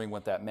always wondering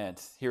what that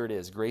meant, here it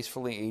is,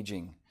 gracefully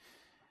aging.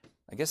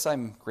 I guess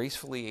I'm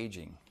gracefully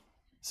aging.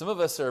 Some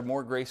of us are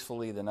more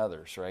gracefully than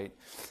others, right?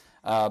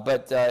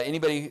 But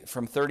anybody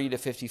from 30 to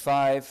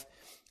 55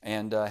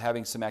 and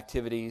having some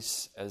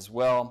activities as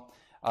well.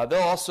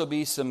 There'll also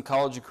be some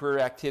college and career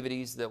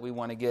activities that we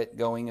want to get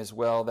going as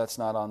well. That's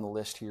not on the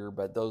list here,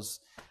 but those,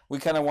 we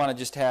kind of want to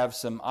just have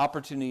some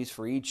opportunities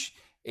for each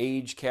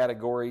age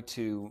category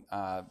to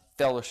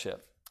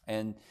fellowship.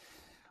 And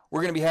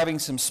we're going to be having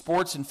some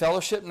sports and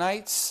fellowship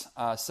nights,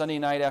 Sunday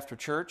night after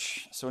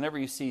church. So whenever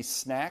you see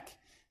SNAC,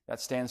 that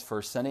stands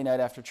for Sunday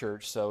night after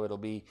church. So it'll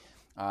be,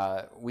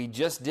 we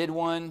just did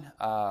one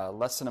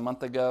less than a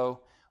month ago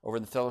over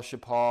in the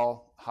fellowship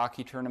hall.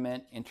 Hockey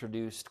tournament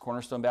introduced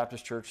Cornerstone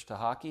Baptist Church to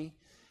hockey.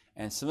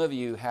 And some of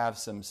you have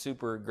some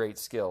super great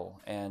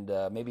skill. And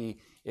maybe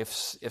if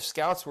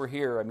scouts were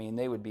here, I mean,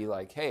 they would be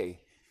like,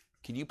 hey,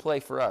 can you play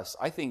for us?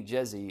 I think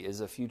Jezzy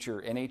is a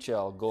future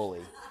NHL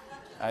goalie.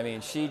 I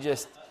mean, she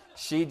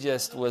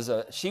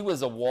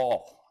was a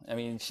wall. I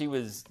mean,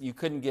 you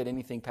couldn't get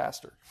anything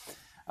past her.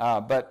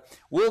 But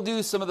we'll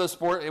do some of those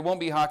sports. It won't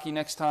be hockey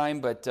next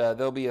time, but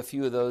there'll be a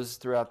few of those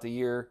throughout the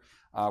year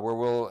where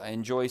we'll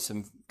enjoy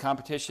some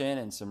competition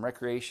and some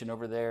recreation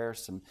over there,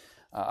 some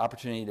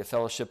opportunity to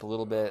fellowship a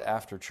little bit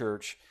after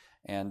church,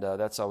 and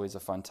that's always a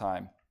fun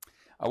time.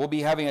 We'll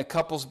be having a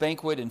couples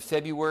banquet in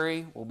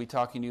February. We'll be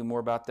talking to you more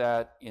about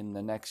that in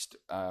the next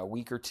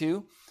week or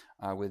two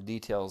with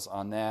details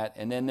on that.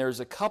 And then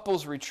there's a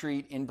couples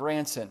retreat in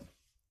Branson.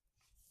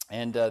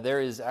 And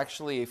there is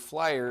actually a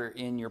flyer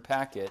in your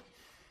packet.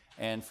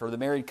 And for the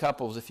married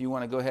couples, if you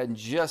want to go ahead and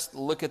just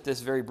look at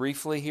this very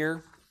briefly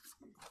here.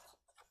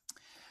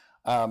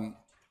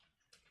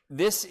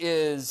 This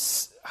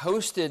is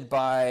hosted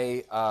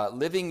by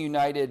Living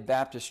United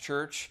Baptist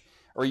Church,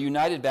 or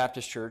United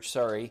Baptist Church,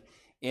 sorry,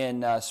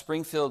 in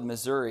Springfield,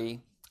 Missouri,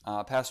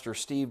 Pastor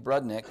Steve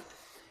Brudnick.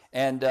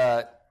 And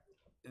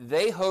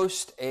they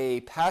host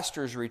a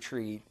pastor's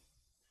retreat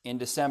in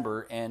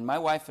December, and my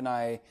wife and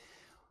I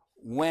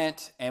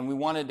went, and we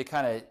wanted to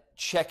kind of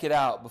check it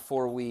out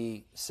before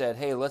we said,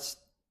 hey, let's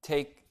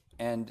take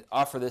and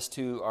offer this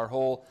to our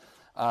whole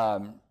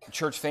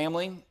church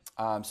family.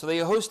 So they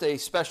host a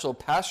special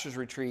pastor's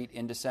retreat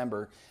in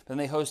December, then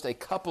they host a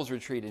couples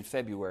retreat in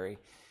February.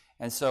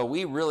 And so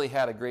we really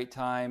had a great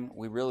time.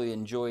 We really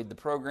enjoyed the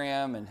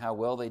program and how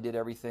well they did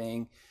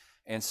everything.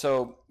 And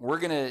so we're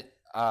going to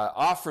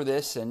offer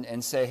this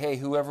and say, hey,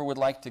 whoever would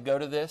like to go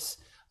to this,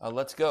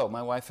 let's go.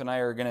 My wife and I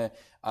are going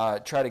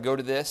to try to go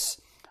to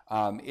this.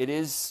 It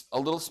is a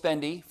little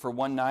spendy for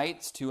one night.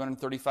 It's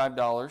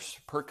 $235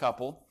 per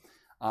couple.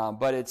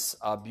 But it's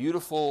a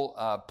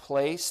beautiful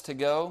place to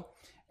go.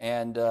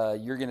 And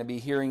you're going to be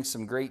hearing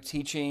some great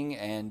teaching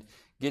and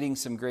getting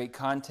some great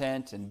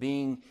content and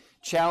being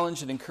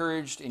challenged and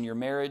encouraged in your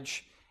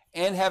marriage,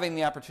 and having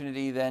the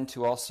opportunity then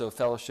to also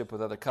fellowship with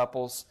other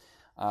couples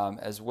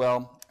as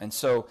well. And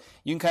so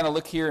you can kind of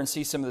look here and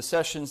see some of the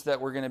sessions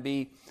that we're going to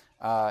be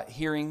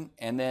hearing.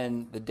 And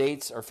then the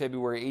dates are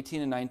February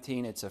 18 and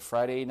 19. It's a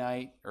Friday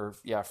night,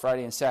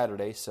 Friday and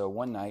Saturday, so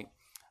one night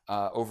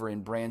over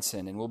in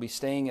Branson. And we'll be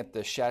staying at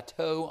the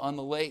Chateau on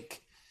the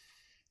Lake.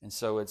 And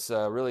so it's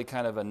really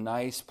kind of a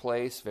nice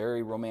place,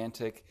 very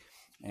romantic,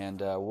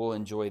 and we'll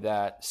enjoy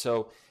that.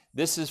 So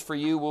this is for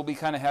you. We'll be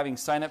kind of having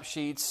sign-up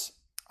sheets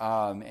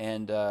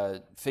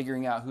and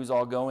figuring out who's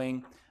all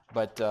going,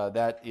 but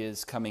that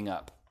is coming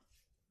up.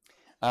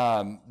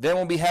 Then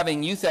we'll be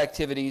having youth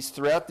activities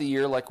throughout the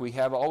year like we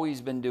have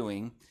always been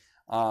doing,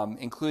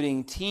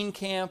 including Teen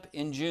Camp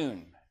in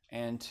June.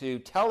 And to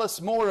tell us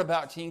more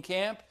about Teen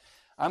Camp,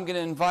 I'm going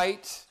to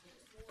invite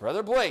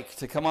Brother Blake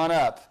to come on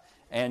up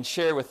and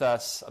share with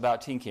us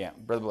about Teen Camp.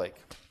 Brother Blake.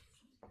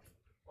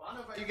 Well, I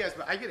don't know about you guys,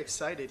 but I get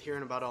excited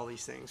hearing about all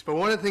these things. But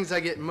one of the things I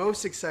get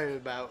most excited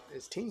about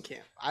is Teen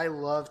Camp. I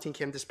love Teen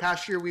Camp. This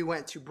past year we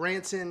went to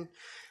Branson.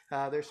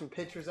 There's some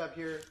pictures up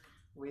here.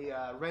 We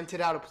rented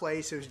out a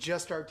place. It was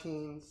just our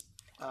teens.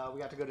 We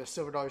got to go to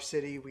Silver Dollar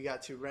City. We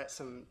got to rent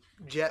some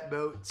jet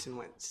boats and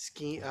went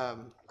skiing.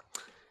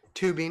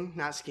 Tubing,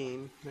 not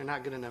skiing. They're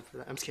not good enough for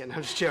that. I'm just kidding.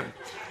 I'm just joking.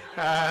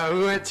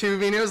 We went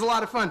tubing. It was a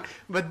lot of fun.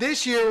 But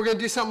this year we're going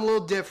to do something a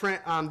little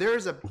different.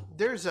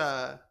 There's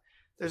a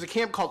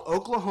camp called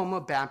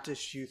Oklahoma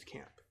Baptist Youth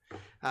Camp.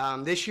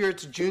 This year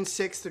it's June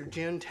 6th through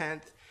June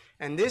 10th.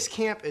 And this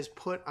camp is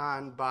put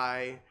on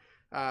by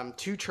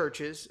two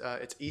churches.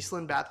 It's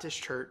Eastland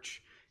Baptist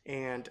Church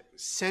and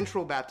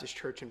Central Baptist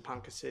Church in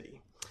Ponca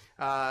City.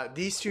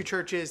 These two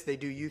churches, they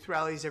do youth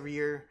rallies every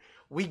year.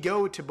 We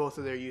go to both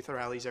of their youth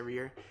rallies every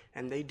year,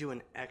 and they do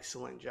an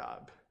excellent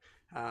job.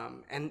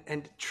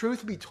 And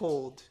truth be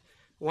told,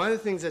 one of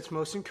the things that's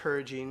most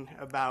encouraging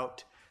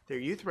about their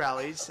youth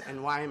rallies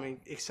and why I'm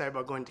excited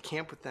about going to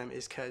camp with them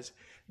is because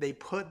they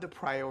put the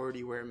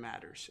priority where it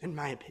matters, in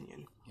my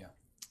opinion. Yeah.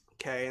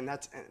 Okay, and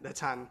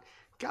that's on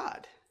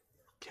God.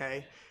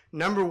 Okay.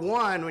 Number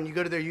one, when you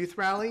go to their youth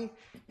rally,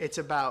 it's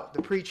about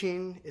the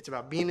preaching, it's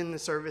about being in the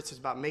service, it's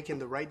about making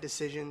the right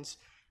decisions,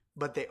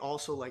 but they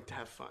also like to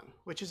have fun,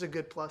 which is a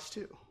good plus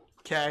too.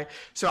 Okay,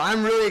 so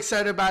I'm really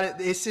excited about it.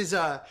 It's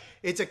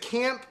a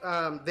camp.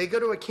 They go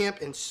to a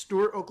camp in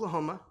Stewart,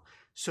 Oklahoma,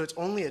 so it's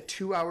only a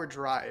 2-hour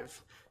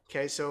drive.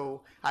 Okay,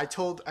 so I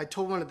told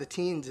one of the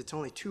teens it's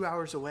only 2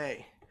 hours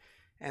away,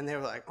 and they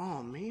were like,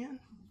 "Oh man,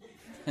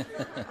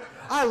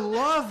 I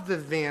love the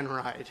van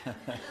ride.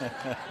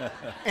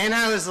 And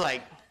I was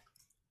like,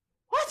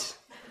 what?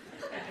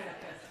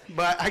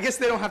 But I guess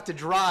they don't have to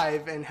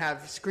drive and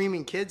have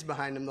screaming kids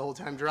behind them the whole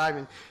time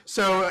driving.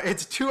 So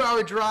it's a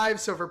 2-hour drive.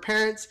 So for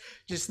parents,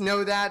 just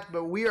know that.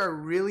 But we are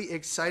really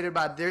excited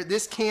about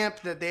this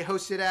camp that they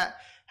hosted at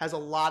has a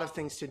lot of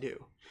things to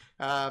do.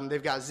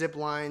 They've got zip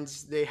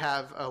lines. They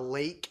have a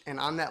lake. And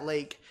on that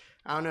lake,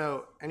 I don't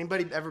know,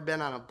 anybody ever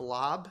been on a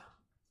blob?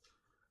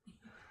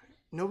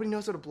 Nobody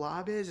knows what a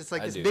blob is? It's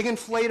like this big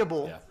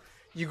inflatable. Yeah.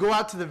 You go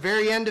out to the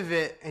very end of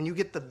it, and you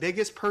get the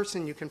biggest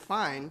person you can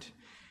find,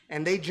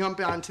 and they jump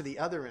onto the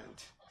other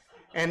end.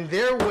 And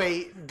their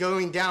weight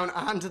going down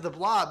onto the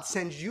blob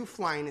sends you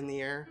flying in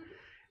the air.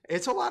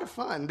 It's a lot of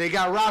fun. They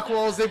got rock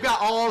walls. They've got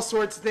all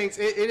sorts of things.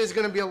 It is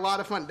going to be a lot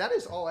of fun. That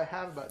is all I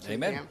have about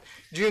Teen Camp.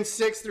 June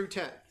 6th through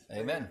 10th.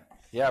 Amen.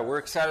 Yeah, we're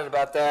excited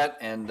about that,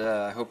 and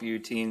I hope you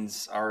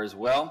teens are as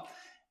well.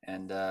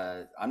 And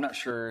I'm not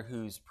sure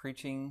who's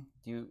preaching.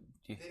 They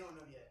don't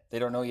know yet. They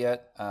don't know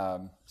yet.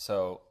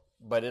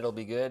 But it'll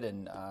be good,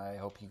 and I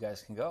hope you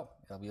guys can go.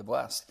 It'll be a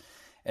blast.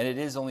 And it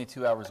is only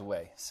 2 hours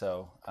away,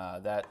 so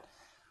that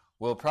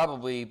will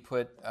probably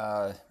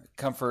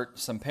comfort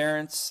some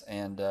parents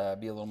and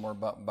be a little more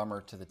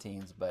bummer to the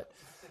teens. But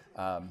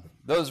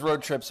those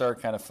road trips are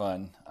kind of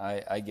fun.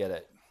 I get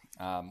it.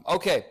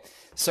 Okay,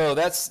 so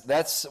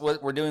that's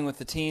what we're doing with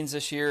the teens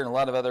this year, and a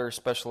lot of other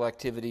special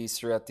activities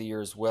throughout the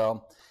year as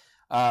well.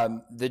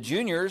 The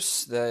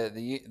juniors,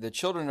 the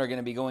children are going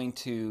to be going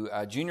to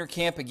junior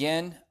camp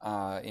again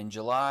in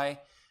July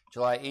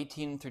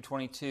 18 through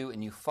 22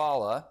 in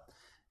Eufaula,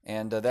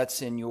 and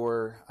that's in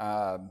your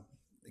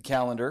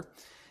calendar.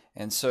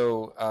 And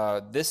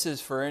so this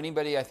is for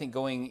anybody, I think,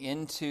 going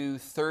into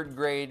 3rd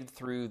grade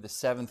through the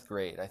 7th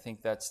grade. I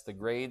think that's the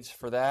grades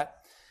for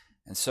that.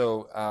 And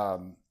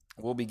so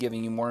we'll be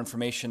giving you more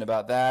information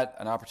about that,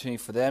 an opportunity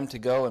for them to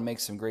go and make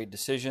some great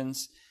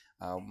decisions.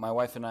 My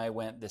wife and I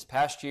went this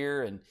past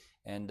year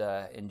and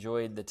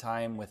enjoyed the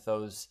time with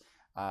those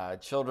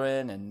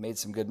children and made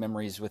some good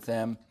memories with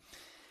them.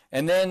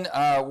 And then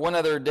one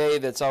other day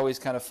that's always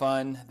kind of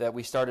fun that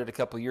we started a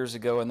couple years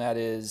ago, and that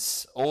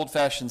is Old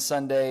Fashioned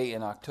Sunday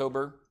in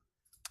October,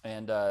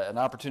 and an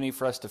opportunity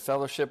for us to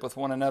fellowship with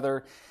one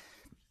another,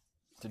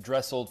 to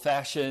dress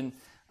old-fashioned,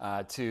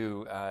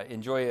 to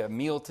enjoy a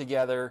meal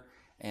together.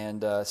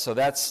 And so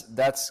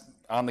that's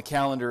on the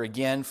calendar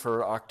again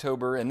for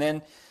October. And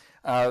then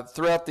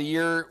throughout the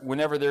year,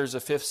 whenever there's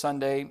a fifth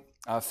Sunday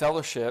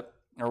fellowship,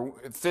 or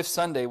fifth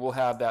Sunday, we'll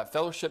have that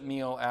fellowship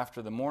meal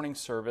after the morning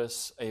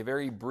service, a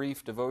very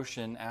brief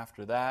devotion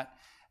after that,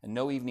 and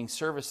no evening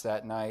service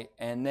that night.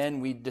 And then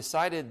we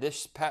decided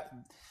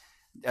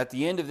at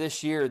the end of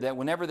this year that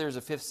whenever there's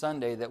a fifth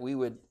Sunday, that we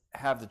would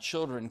have the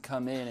children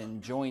come in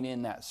and join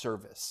in that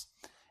service.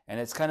 And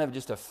it's kind of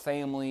just a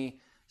family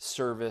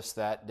service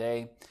that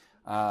day.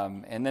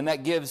 And then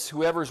that gives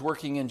whoever's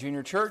working in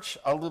junior church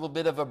a little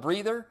bit of a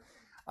breather,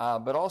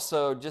 but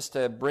also just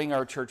to bring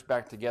our church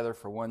back together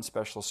for one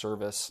special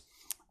service.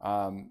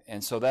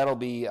 And so that'll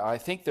be, I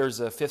think there's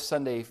a fifth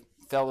Sunday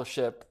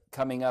fellowship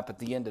coming up at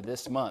the end of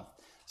this month.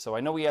 So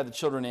I know we had the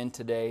children in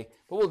today,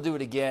 but we'll do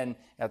it again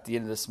at the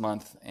end of this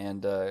month,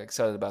 and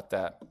excited about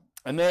that.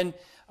 And then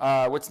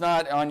what's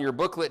not on your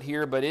booklet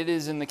here, but it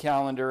is in the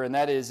calendar, and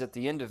that is at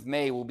the end of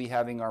May, we'll be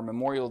having our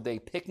Memorial Day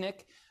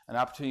picnic, an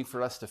opportunity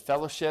for us to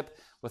fellowship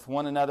with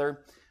one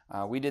another.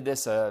 We did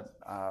this,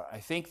 I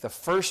think, the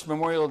first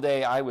Memorial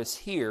Day I was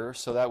here,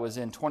 so that was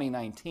in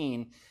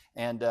 2019,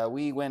 and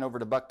we went over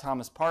to Buck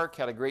Thomas Park,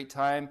 had a great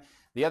time.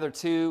 The other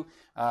two,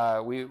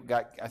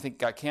 I think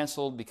got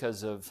canceled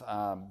because of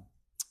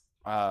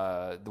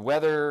the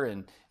weather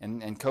and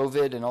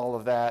COVID and all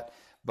of that.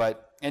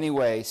 But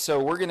anyway,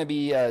 so we're going to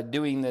be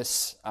doing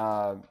this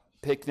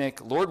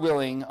picnic, Lord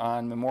willing,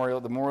 on the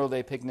Memorial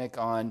Day picnic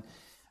on,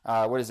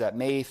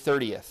 May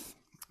 30th.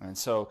 And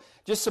so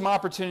just some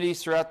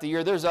opportunities throughout the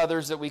year. There's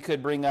others that we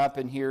could bring up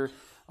in here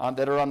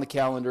that are on the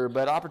calendar,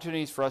 but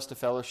opportunities for us to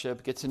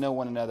fellowship, get to know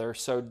one another.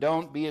 So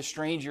don't be a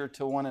stranger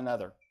to one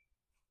another.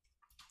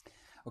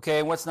 Okay,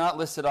 and what's not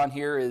listed on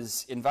here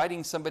is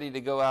inviting somebody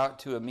to go out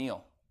to a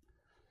meal.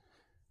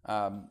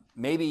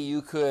 Maybe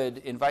you could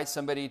invite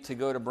somebody to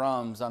go to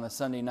Brahms on a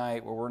Sunday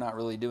night where we're not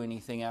really doing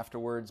anything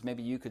afterwards.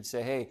 Maybe you could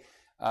say, hey,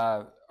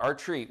 our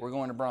treat, we're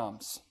going to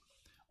Brahms.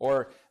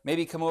 Or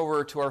maybe come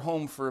over to our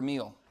home for a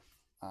meal.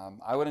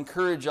 I would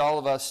encourage all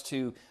of us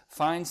to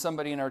find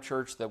somebody in our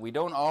church that we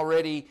don't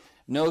already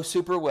know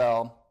super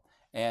well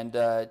and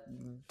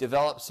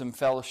develop some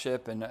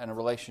fellowship and a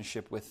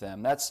relationship with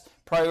them. That's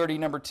priority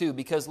number 2,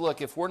 because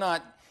look, if we're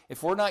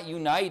not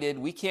united,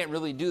 we can't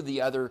really do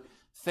the other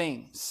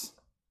things.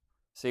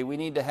 See, we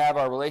need to have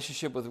our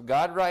relationship with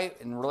God right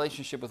and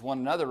relationship with one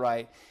another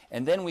right,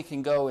 and then we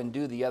can go and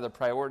do the other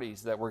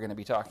priorities that we're going to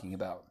be talking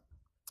about.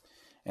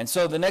 And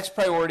so the next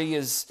priority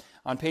is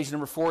on page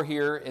number 4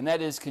 here, and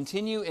that is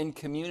continue in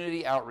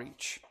community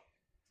outreach.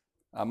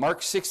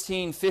 Mark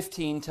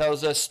 16:15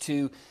 tells us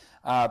to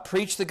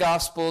preach the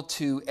gospel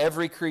to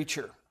every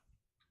creature.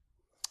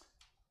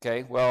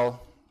 Okay,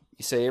 well,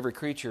 You say every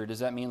creature, does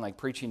that mean like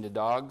preaching to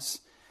dogs?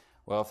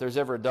 Well, if there's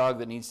ever a dog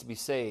that needs to be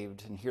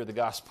saved and hear the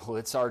gospel,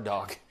 it's our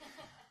dog.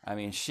 I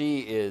mean, she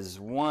is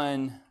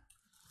one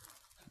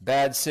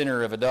bad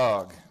sinner of a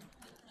dog.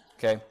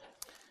 Okay?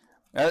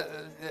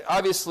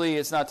 Obviously,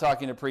 it's not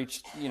talking to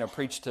preach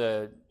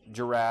to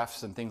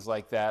giraffes and things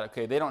like that.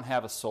 Okay, they don't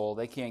have a soul.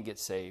 They can't get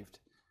saved.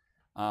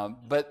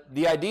 But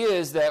the idea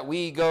is that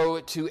we go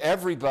to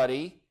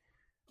everybody,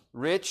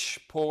 rich,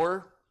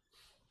 poor,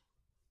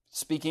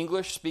 speak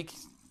English, speak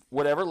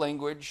whatever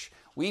language.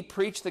 We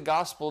preach the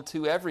gospel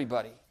to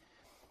everybody.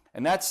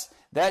 And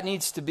that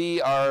needs to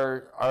be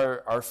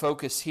our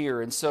focus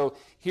here. And so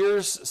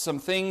here's some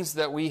things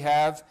that we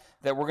have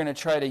that we're going to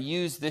try to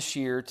use this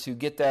year to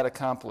get that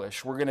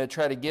accomplished. We're going to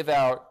try to give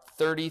out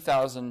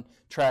 30,000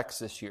 tracts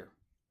this year.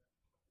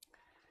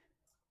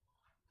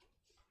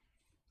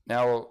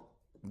 Now,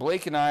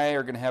 Blake and I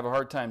are going to have a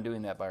hard time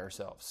doing that by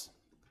ourselves.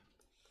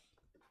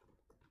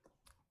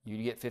 You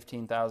get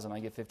 15,000, I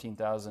get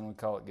 15,000, we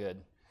call it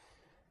good.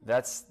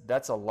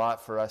 That's a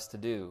lot for us to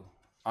do,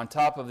 on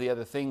top of the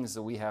other things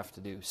that we have to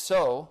do.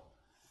 So,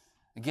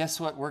 guess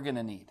what we're going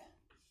to need?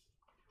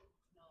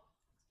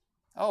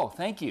 Oh,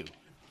 thank you.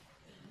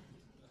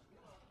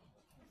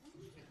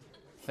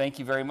 Thank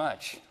you very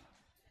much.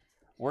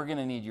 We're going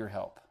to need your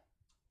help.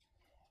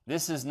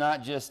 This is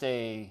not just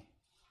a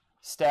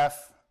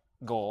staff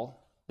goal.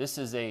 This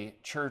is a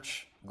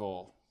church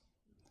goal.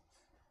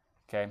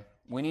 Okay?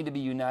 We need to be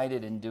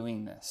united in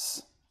doing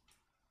this.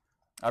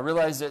 I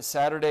realize that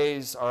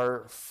Saturdays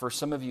are, for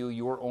some of you,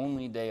 your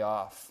only day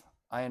off.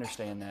 I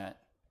understand that.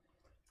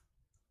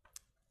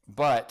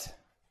 But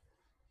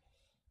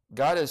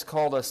God has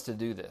called us to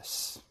do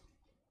this.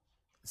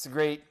 It's a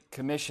great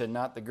commission,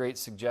 not the great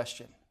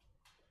suggestion.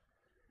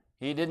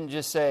 He didn't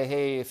just say,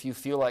 hey, if you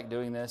feel like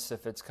doing this,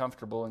 if it's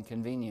comfortable and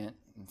convenient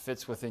and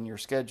fits within your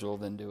schedule,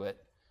 then do it.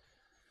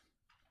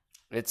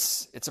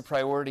 It's a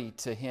priority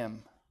to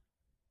Him.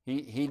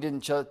 He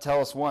didn't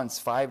tell us once,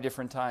 5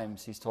 different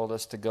times. He's told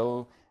us to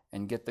go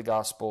and get the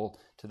gospel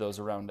to those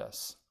around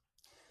us.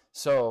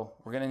 So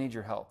we're going to need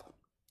your help.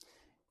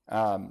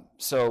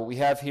 So we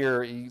have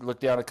here, you look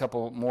down a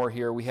couple more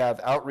here, we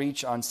have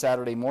outreach on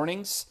Saturday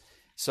mornings.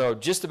 So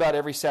just about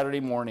every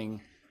Saturday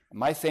morning,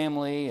 my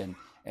family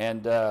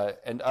and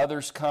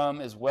others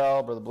come as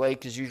well. Brother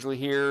Blake is usually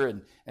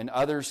here, and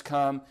others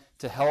come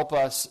to help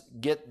us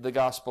get the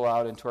gospel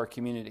out into our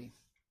community.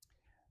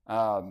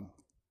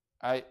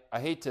 I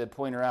hate to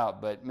point her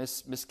out, but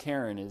Miss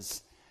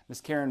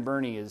Karen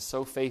Burney is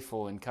so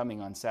faithful in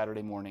coming on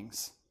Saturday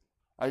mornings.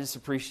 I just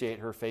appreciate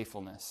her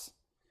faithfulness.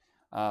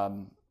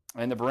 And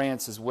the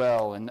Brants as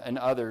well, and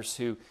others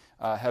who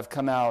have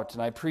come out,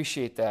 and I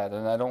appreciate that.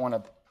 And I don't want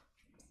to,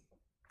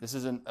 this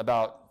isn't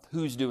about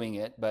who's doing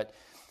it, but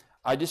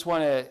I just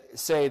want to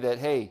say that,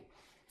 hey,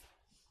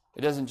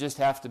 it doesn't just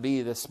have to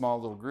be this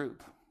small little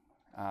group.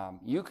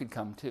 You could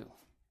come too.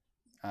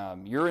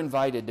 You're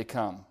invited to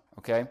come,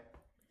 okay?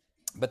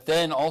 But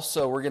then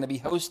also we're going to be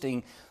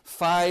hosting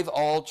 5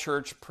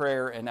 all-church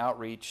prayer and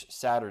outreach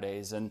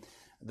Saturdays. And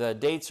the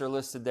dates are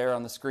listed there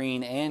on the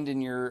screen and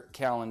in your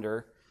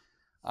calendar.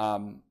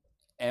 And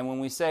when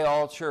we say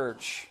all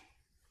church,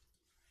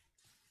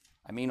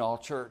 I mean all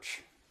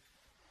church.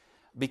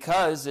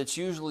 Because it's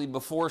usually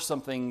before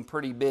something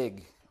pretty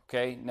big,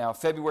 okay? Now,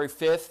 February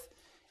 5th,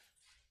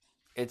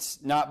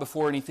 it's not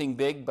before anything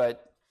big,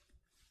 but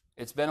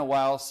it's been a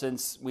while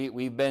since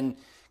we've been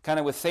kind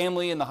of with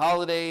family in the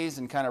holidays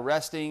and kind of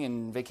resting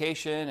and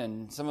vacation,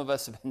 and some of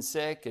us have been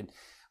sick. And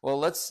well,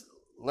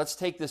 let's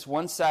take this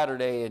one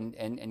Saturday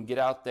and get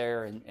out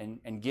there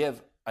and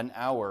give an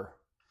hour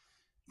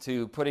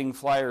to putting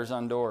flyers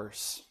on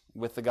doors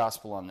with the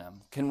gospel on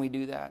them. Can we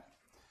do that?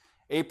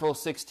 April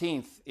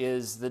 16th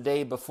is the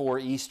day before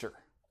Easter.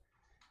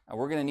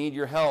 We're going to need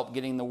your help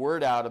getting the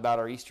word out about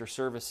our Easter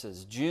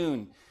services.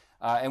 June,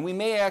 and we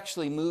may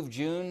actually move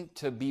June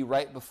to be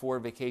right before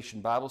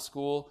Vacation Bible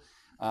School.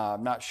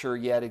 I'm not sure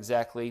yet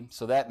exactly,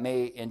 so that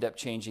may end up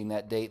changing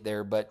that date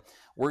there. But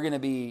we're going to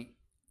be,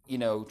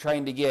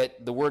 trying to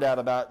get the word out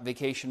about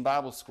Vacation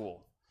Bible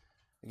School.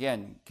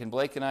 Again, can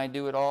Blake and I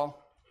do it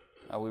all?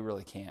 We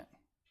really can't.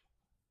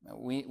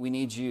 We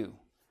need you.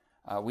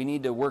 We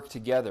need to work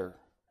together.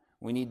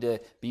 We need to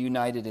be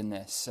united in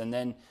this. And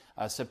then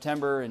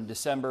September and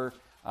December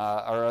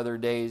are other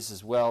days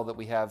as well that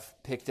we have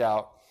picked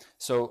out.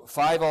 So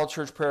 5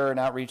 all-church prayer and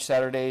outreach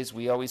Saturdays.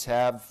 We always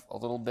have a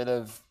little bit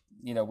of,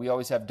 we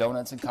always have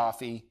donuts and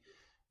coffee,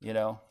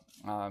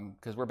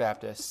 because we're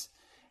Baptists.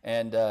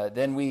 And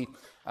then we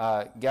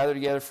gather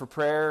together for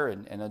prayer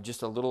and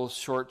just a little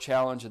short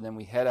challenge, and then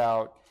we head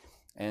out.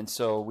 And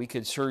so we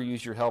could sure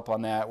use your help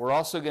on that. We're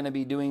also going to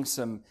be doing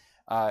some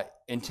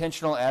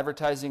intentional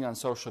advertising on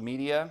social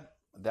media.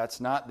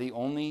 That's not the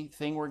only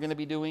thing we're going to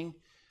be doing.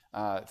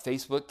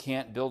 Facebook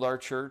can't build our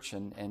church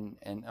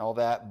and all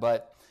that,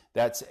 but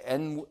that's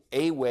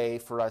a way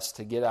for us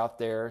to get out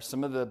there.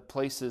 Some of the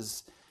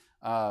places,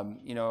 are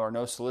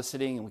no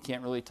soliciting, and we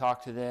can't really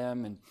talk to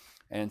them,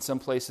 and some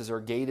places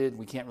are gated.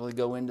 We can't really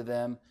go into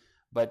them.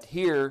 But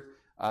here,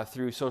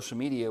 through social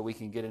media, we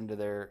can get into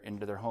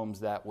their homes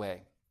that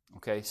way.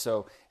 Okay,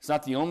 so it's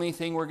not the only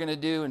thing we're going to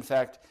do. In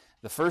fact,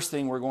 the first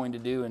thing we're going to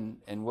do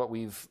and what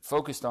we've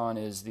focused on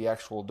is the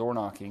actual door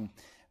knocking,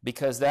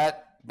 because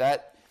that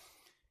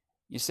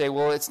you say,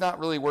 well, it's not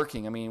really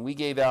working. I mean, we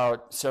gave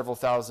out several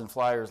thousand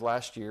flyers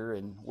last year,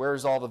 and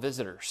where's all the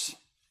visitors?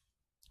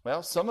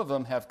 Well, some of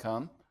them have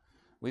come.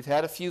 We've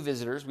had a few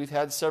visitors. We've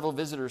had several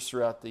visitors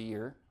throughout the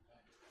year.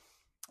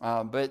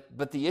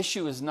 But the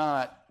issue is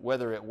not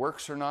whether it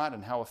works or not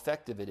and how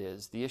effective it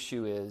is. The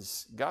issue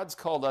is God's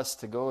called us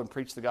to go and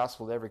preach the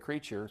gospel to every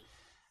creature.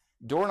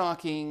 Door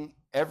knocking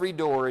every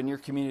door in your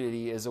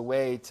community is a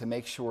way to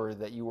make sure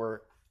that you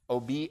are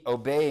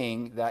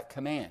obeying that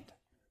command.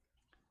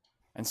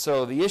 And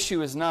so the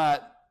issue is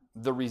not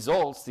the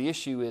results. The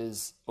issue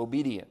is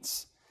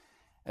obedience.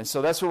 And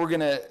so that's what we're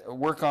going to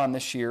work on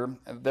this year.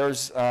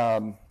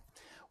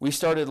 We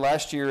started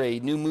last year a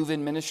new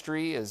move-in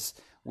ministry. As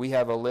we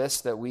have a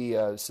list that we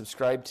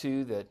subscribe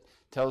to that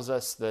tells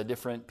us the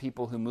different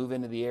people who move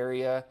into the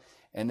area.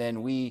 And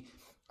then we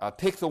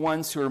pick the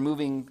ones who are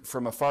moving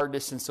from a far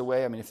distance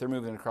away. I mean, if they're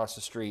moving across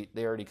the street,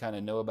 they already kind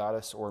of know about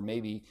us or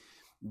maybe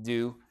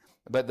do.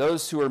 But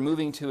those who are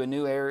moving to a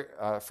new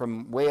area,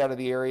 from way out of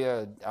the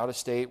area, out of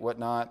state,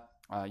 whatnot,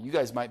 you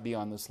guys might be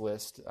on this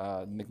list.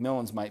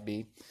 McMillan's might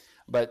be.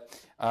 But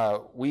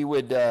we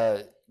would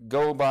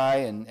go by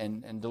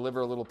and deliver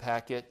a little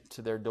packet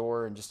to their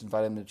door and just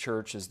invite them to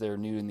church as they're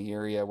new in the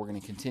area. We're going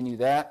to continue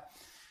that.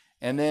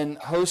 And then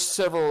host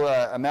several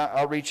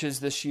outreaches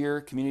this year,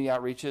 community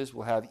outreaches.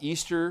 We'll have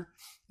Easter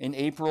in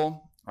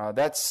April.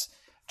 That's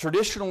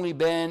traditionally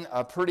been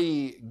a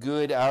pretty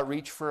good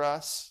outreach for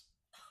us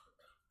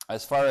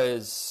as far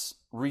as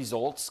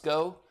results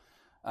go.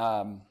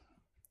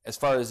 As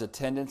far as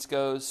attendance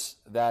goes,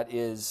 that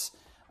is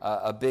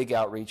a big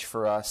outreach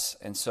for us,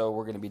 and so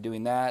we're going to be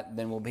doing that.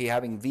 Then we'll be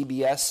having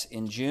VBS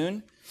in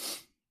June,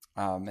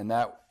 and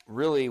that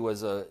really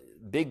was a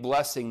big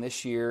blessing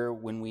this year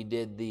when we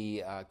did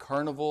the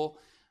carnival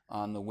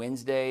on the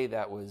Wednesday.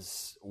 That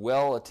was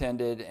well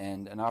attended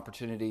and an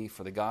opportunity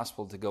for the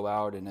gospel to go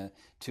out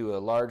to a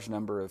large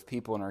number of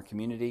people in our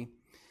community.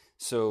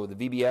 So the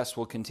VBS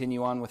will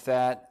continue on with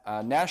that.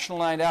 National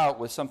Night Out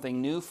was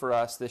something new for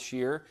us this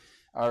year,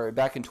 or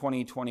back in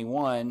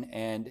 2021,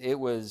 and it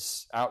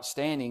was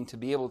outstanding to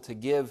be able to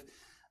give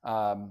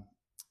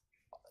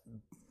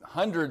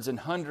hundreds and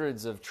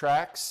hundreds of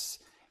tracts,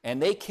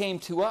 and they came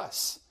to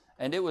us,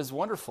 and it was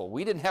wonderful.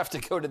 We didn't have to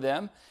go to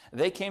them.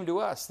 They came to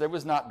us. There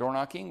was not door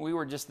knocking. We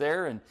were just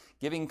there and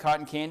giving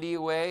cotton candy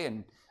away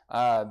and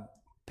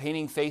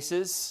painting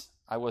faces.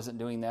 I wasn't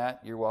doing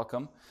that. You're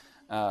welcome.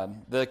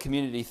 The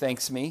community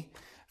thanks me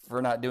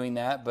for not doing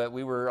that, but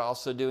we were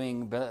also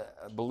doing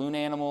balloon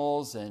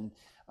animals and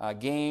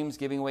games,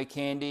 giving away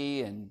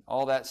candy and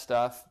all that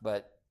stuff,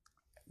 but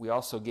we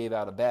also gave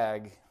out a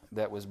bag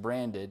that was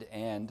branded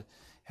and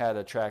had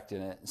a tract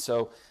in it.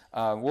 So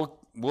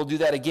we'll do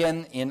that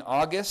again in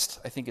August.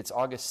 I think it's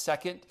August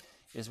 2nd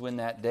is when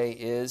that day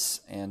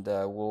is, and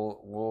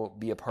we'll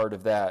be a part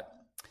of that.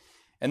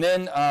 And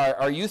then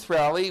our youth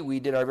rally, we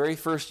did our very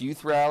first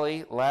youth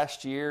rally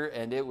last year,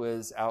 and it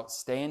was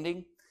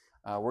outstanding.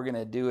 We're going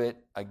to do it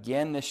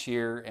again this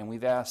year, and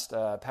we've asked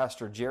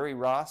Pastor Jerry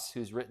Ross,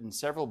 who's written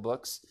several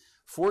books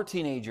for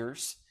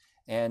teenagers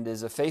and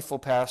is a faithful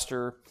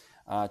pastor,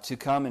 to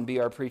come and be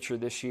our preacher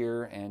this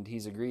year, and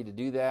he's agreed to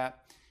do that.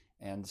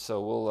 And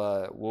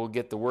so we'll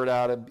get the word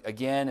out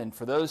again. And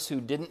for those who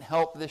didn't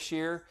help this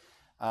year,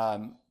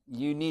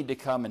 you need to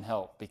come and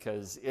help,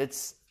 because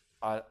it's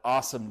an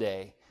awesome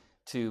day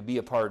to be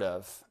a part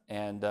of.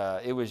 And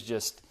it was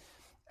just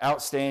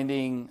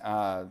outstanding.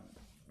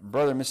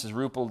 Brother and Mrs.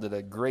 Ruppel did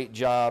a great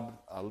job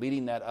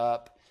leading that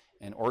up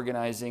and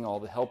organizing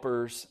all the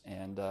helpers,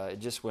 and it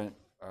just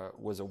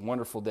was a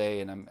wonderful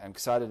day, and I'm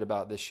excited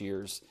about this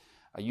year's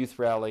youth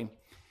rally.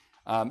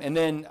 And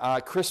then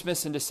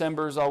Christmas in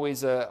December is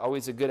always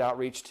a good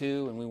outreach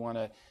too, and we want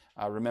to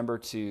remember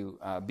to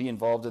be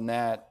involved in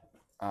that,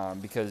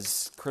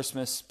 because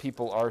Christmas,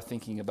 people are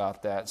thinking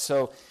about that.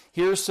 So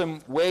here's some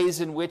ways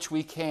in which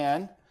we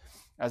can,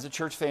 as a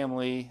church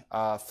family,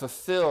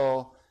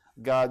 fulfill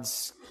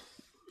God's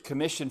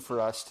commission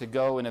for us to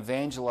go and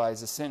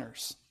evangelize the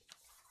sinners.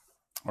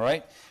 All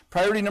right.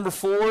 Priority number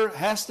 4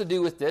 has to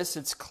do with this.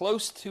 It's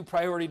close to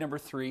priority number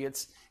 3.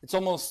 It's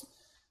almost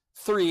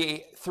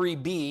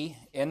 3B,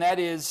 and that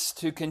is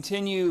to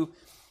continue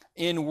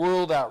in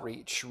world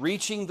outreach,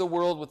 reaching the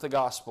world with the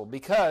gospel,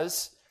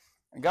 because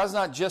God's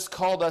not just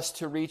called us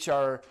to reach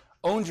our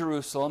own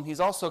Jerusalem, he's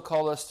also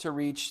called us to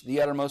reach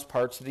the uttermost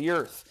parts of the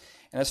earth.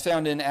 And that's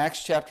found in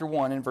Acts chapter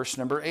 1 and verse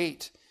number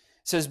 8.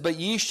 It says, "But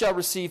ye shall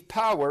receive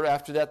power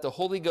after that the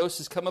Holy Ghost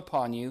is come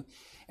upon you,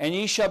 and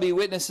ye shall be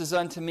witnesses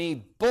unto me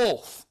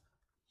both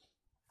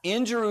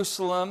in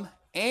Jerusalem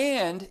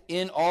and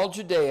in all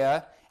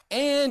Judea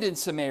and in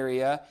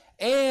Samaria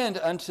and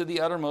unto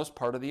the uttermost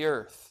part of the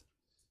earth."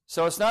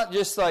 So it's not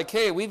just like,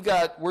 hey, we're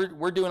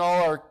doing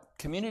all our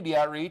community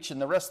outreach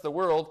and the rest of the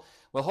world.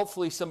 Well,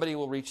 hopefully somebody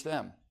will reach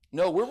them.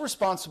 No, we're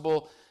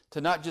responsible to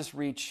not just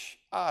reach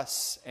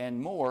us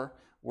and more,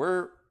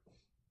 we're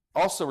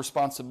also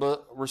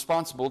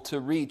responsible to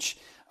reach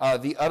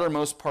the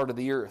uttermost part of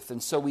the earth.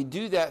 And so we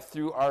do that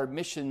through our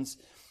missions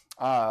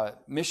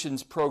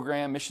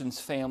program, missions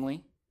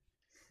family.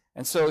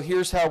 And so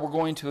here's how we're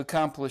going to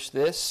accomplish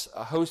this: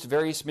 host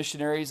various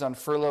missionaries on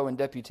furlough and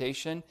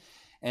deputation.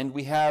 And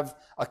we have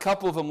a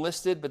couple of them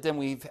listed, but then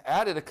we've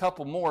added a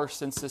couple more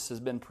since this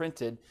has been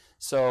printed.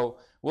 So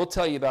we'll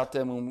tell you about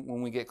them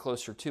when we get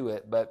closer to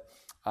it. But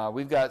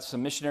we've got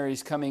some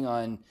missionaries coming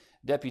on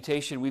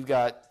deputation. We've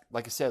got,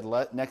 like I said,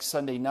 next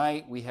Sunday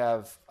night, we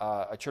have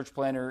a church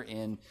planter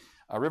in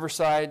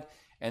Riverside.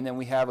 And then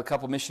we have a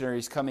couple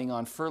missionaries coming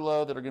on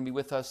furlough that are going to be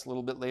with us a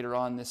little bit later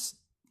on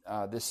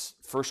this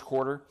first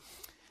quarter.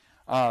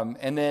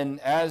 And then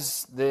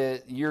as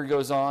the year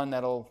goes on,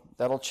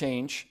 that'll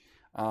change.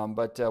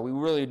 But we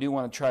really do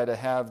want to try to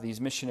have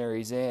these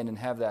missionaries in and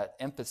have that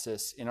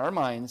emphasis in our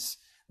minds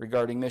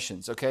regarding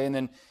missions. Okay, and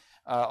then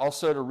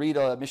also to read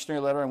a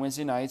missionary letter on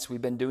Wednesday nights.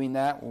 We've been doing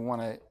that. We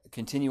want to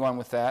continue on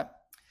with that.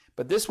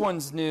 But this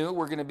one's new.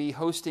 We're going to be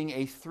hosting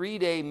a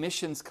 3-day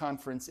missions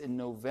conference in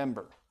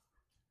November.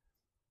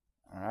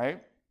 All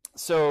right.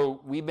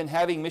 So we've been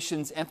having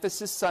missions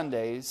emphasis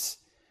Sundays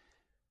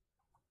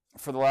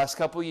for the last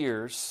couple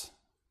years,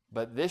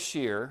 but this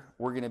year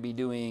we're going to be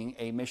doing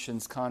a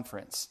missions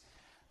conference.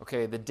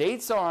 Okay, the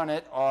dates on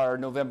it are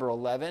November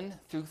 11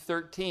 through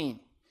 13.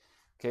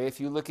 Okay,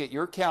 if you look at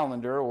your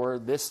calendar or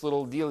this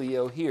little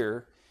dealio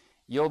here,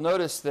 you'll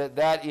notice that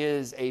that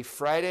is a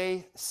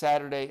Friday,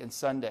 Saturday, and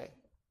Sunday.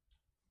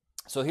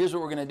 So here's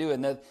what we're going to do,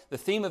 and the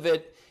theme of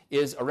it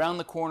is around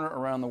the corner,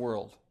 around the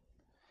world.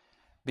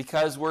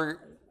 Because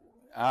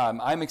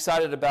I'm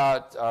excited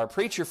about our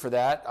preacher for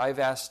that. I've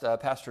asked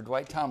Pastor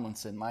Dwight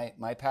Tomlinson,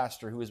 my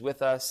pastor, who was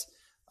with us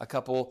a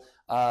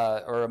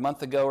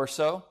month ago or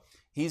so.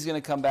 He's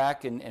going to come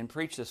back and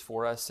preach this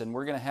for us, and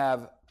we're going to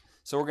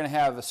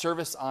have a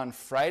service on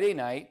Friday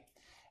night,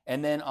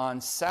 and then on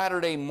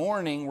Saturday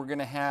morning we're going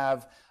to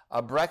have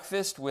a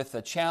breakfast with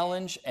a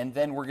challenge, and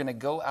then we're going to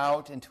go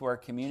out into our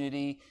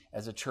community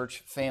as a church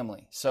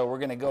family. So we're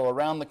going to go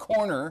around the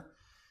corner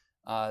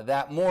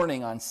that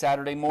morning on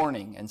Saturday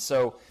morning, and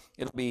so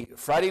it'll be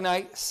Friday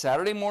night,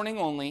 Saturday morning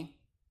only,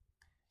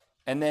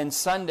 and then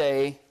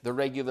Sunday the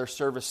regular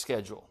service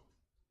schedule.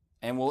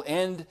 And we'll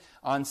end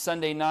on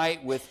Sunday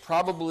night with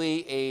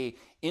probably a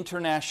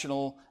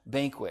international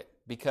banquet,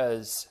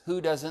 because who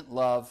doesn't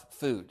love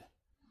food?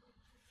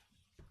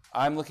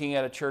 I'm looking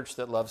at a church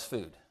that loves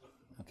food.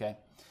 Okay,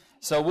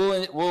 so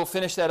we'll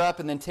finish that up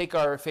and then take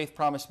our Faith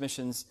Promise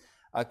Missions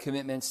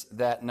commitments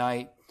that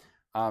night.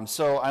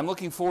 So I'm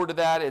looking forward to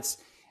that. It's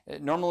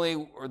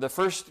normally the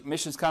first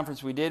missions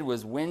conference we did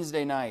was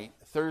Wednesday night,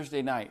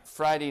 Thursday night,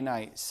 Friday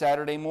night,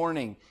 Saturday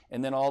morning,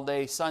 and then all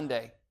day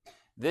Sunday.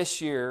 This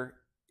year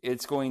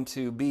it's going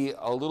to be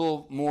a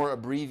little more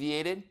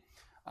abbreviated.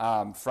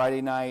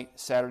 Friday night,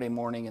 Saturday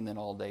morning, and then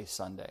all day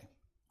Sunday.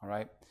 All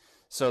right.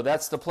 So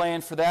that's the plan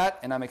for that,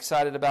 and I'm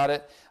excited about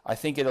it. I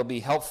think it'll be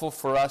helpful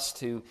for us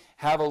to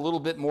have a little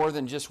bit more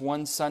than just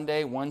one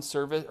Sunday, one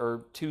service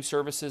or two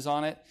services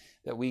on it,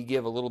 that we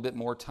give a little bit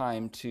more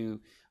time to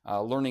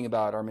learning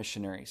about our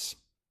missionaries.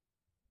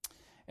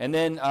 And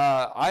then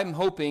I'm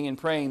hoping and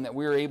praying that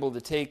we're able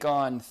to take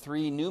on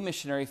 3 new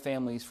missionary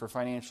families for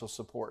financial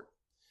support.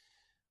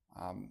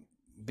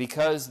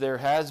 Because there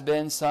has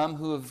been some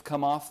who have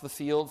come off the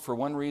field for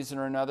one reason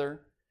or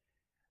another,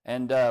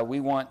 and we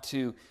want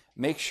to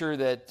make sure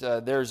that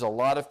there's a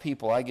lot of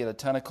people. I get a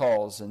ton of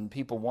calls and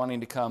people wanting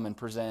to come and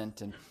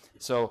present, and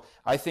so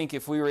I think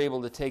if we were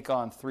able to take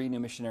on 3 new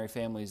missionary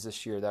families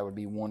this year, that would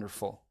be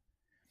wonderful.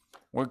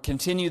 We'll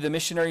continue the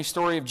missionary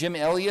story of Jim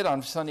Elliot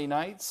on Sunday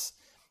nights.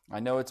 I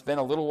know it's been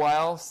a little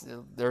while.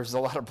 There's a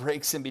lot of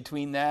breaks in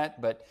between that,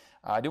 but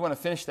I do want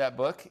to finish that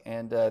book,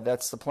 and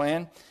that's the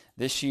plan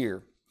this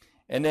year.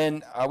 And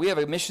then we have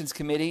a missions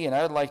committee, and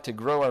I would like to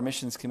grow our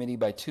missions committee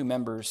by 2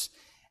 members.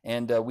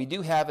 And we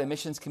do have a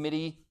missions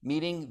committee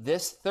meeting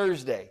this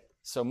Thursday.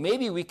 So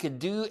maybe we could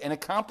do and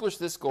accomplish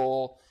this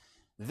goal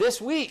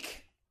this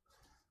week.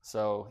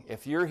 So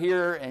if you're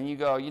here and you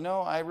go,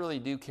 I really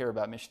do care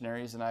about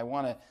missionaries and I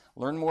want to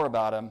learn more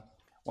about them,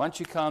 why don't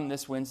you come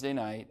this Wednesday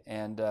night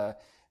and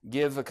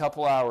give a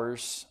couple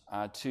hours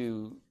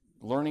to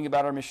learning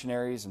about our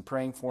missionaries and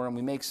praying for them.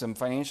 We make some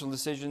financial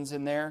decisions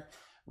in there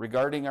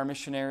regarding our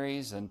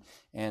missionaries, and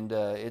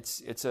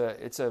it's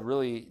a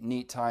really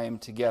neat time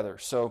together.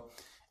 So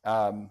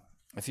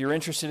if you're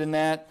interested in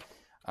that,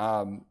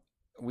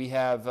 we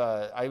have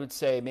I would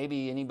say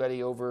maybe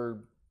anybody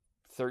over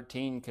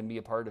 13 can be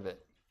a part of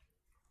it.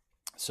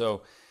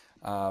 So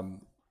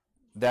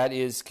that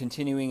is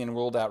continuing in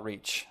World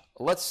Outreach.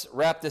 Let's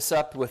wrap this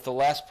up with the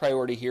last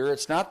priority here.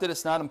 It's not that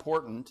it's not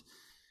important,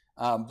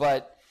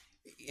 but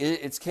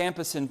it's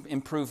campus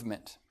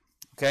improvement.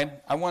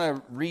 Okay, I want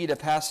to read a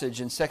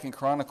passage in 2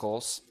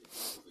 Chronicles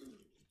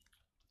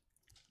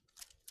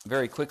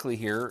very quickly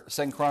here.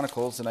 2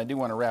 Chronicles, and I do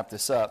want to wrap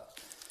this up.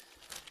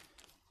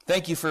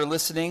 Thank you for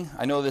listening.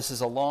 I know this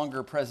is a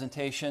longer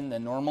presentation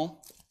than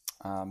normal,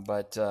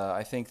 But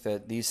I think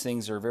that these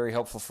things are very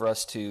helpful for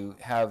us to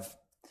have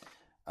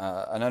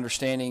an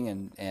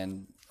understanding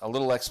and a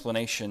little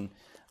explanation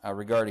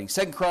regarding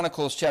 2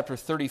 Chronicles chapter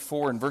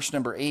 34 and verse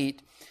number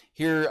 8.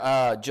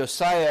 Here,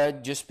 Josiah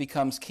just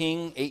becomes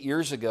king 8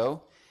 years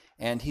ago,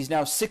 and he's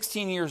now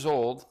 16 years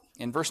old.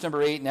 In verse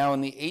number 8, now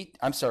in the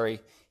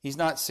he's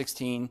not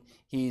 16.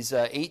 He's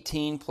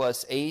 18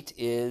 plus 8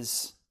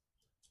 is,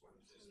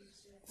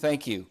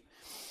 thank you.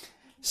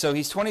 So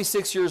he's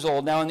 26 years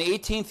old. Now in the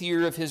 18th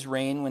year of his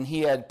reign, when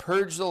he had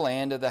purged the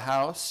land of the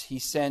house, he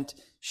sent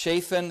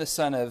Shaphan the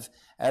son of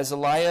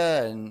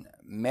Azaliah and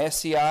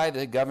Maaseiah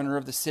the governor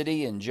of the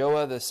city and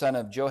Joah the son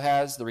of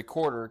Johaz the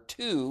recorder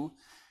to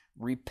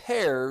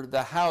repair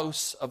the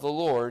house of the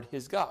Lord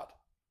his God.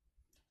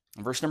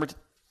 Verse number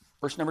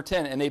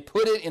 10, and they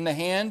put it in the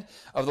hand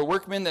of the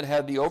workmen that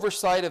had the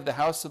oversight of the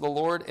house of the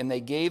Lord, and they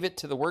gave it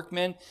to the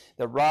workmen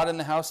that wrought in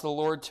the house of the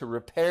Lord to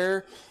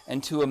repair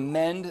and to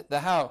amend the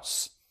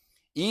house.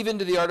 Even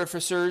to the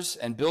artificers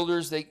and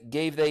builders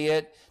gave they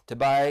it to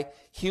buy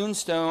hewn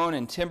stone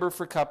and timber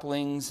for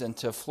couplings and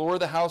to floor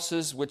the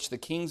houses which the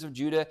kings of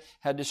Judah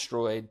had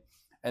destroyed.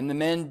 And the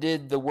men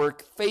did the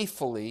work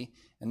faithfully,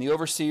 and the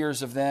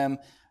overseers of them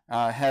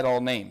had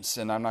all names,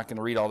 and I'm not going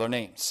to read all their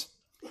names.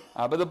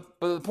 But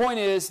the point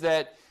is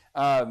that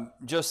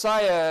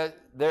Josiah,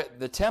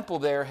 the temple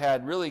there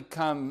had really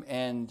come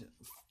and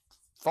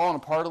fallen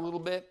apart a little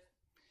bit.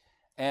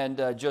 And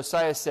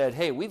Josiah said,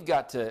 hey, we've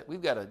got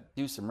to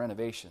do some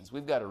renovations.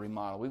 We've got to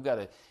remodel. We've got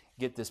to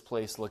get this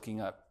place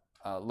looking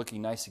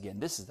nice again.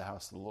 This is the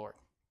house of the Lord.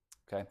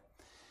 Okay?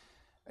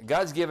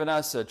 God's given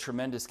us a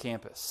tremendous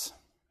campus.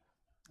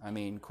 I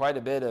mean, quite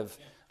a bit of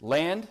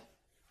land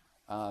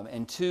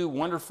and 2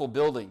 wonderful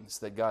buildings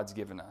that God's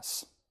given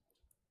us.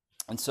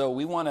 And so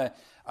we want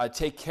to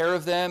take care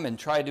of them and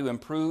try to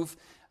improve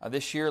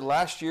this year.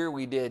 Last year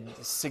we did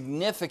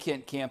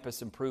significant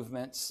campus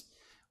improvements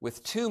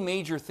with 2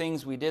 major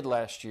things we did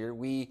last year.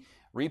 We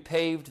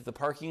repaved the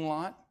parking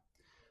lot.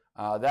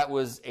 That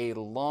was a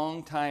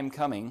long time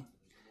coming.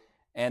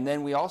 And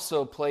then we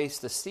also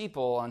placed a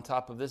steeple on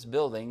top of this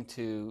building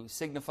to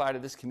signify to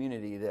this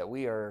community that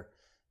we are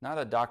not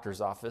a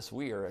doctor's office,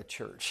 we are a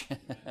church.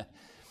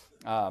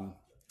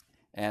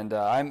 And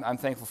I'm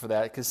thankful for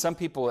that, because some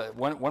people,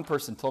 one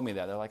person told me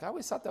that. They're like, I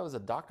always thought that was a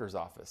doctor's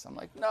office. I'm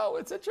like, no,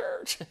 it's a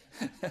church.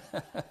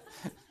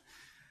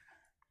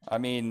 I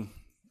mean,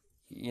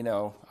 you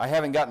know, I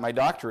haven't gotten my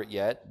doctorate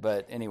yet,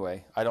 but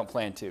anyway, I don't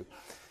plan to.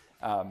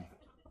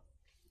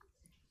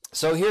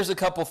 So here's a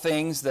couple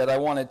things that I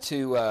wanted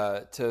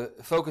to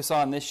focus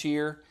on this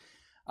year.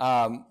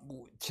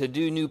 To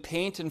do new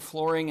paint and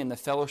flooring in the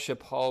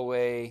fellowship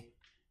hallway,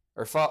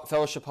 or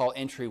fellowship hall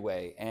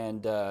entryway,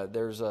 and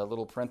there's a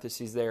little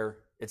parentheses there.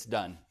 It's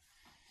done.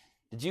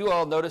 Did you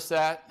all notice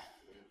that?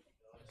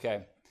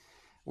 Okay.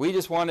 We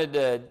just wanted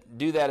to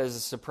do that as a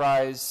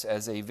surprise,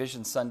 as a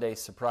Vision Sunday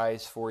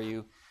surprise for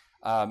you.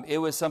 It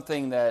was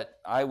something that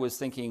I was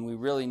thinking we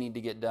really need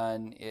to get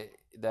done.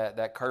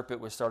 That carpet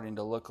was starting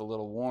to look a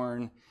little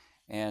worn,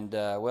 and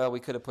well, we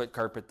could have put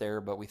carpet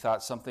there, but we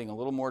thought something a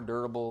little more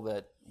durable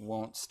that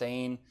won't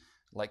stain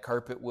like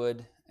carpet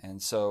would.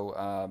 And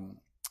so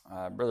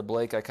Brother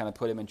Blake, I kind of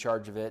put him in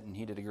charge of it, and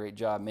he did a great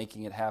job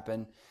making it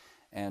happen.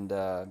 And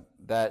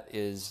that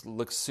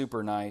looks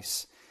super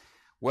nice.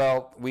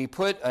 Well, we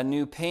put a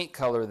new paint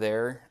color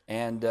there,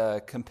 and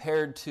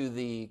compared to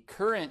the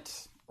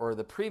current or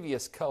the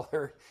previous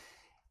color,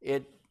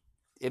 it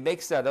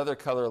makes that other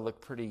color look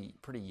pretty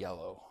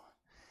yellow.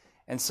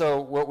 And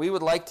so what we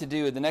would like to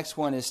do, the next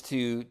one, is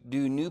to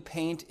do new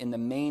paint in the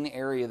main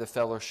area of the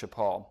fellowship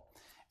hall,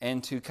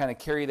 and to kind of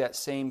carry that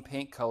same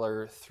paint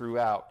color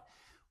throughout,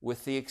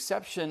 with the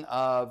exception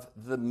of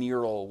the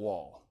mural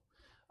wall.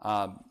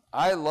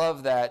 I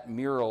love that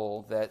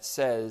mural that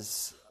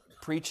says,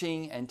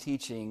 preaching and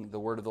teaching the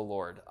word of the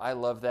Lord. I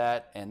love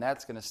that, and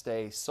that's going to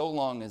stay so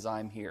long as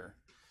I'm here.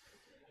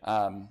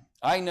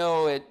 I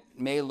know it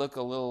may look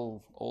a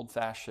little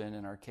old-fashioned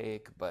and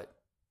archaic, but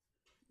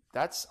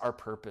that's our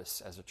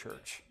purpose as a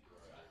church.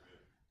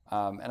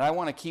 And I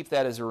want to keep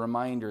that as a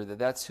reminder that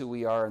that's who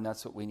we are and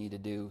that's what we need to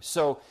do.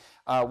 So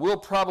we'll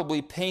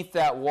probably paint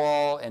that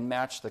wall and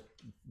match the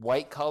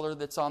white color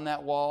that's on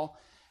that wall,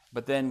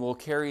 but then we'll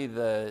carry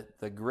the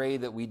gray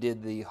that we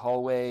did the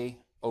hallway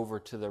over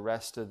to the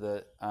rest of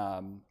the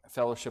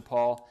fellowship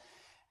hall.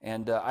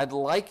 And I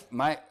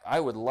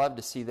would love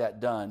to see that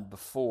done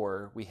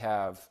before we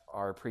have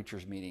our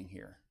preachers meeting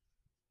here,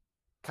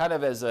 kind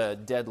of as a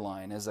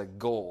deadline, as a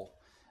goal.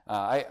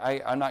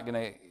 I'm not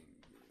going to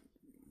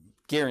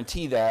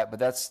guarantee that, but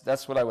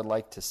that's what I would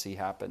like to see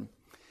happen.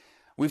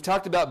 We've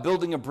talked about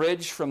building a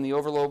bridge from the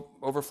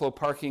overflow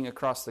parking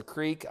across the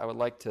creek. I would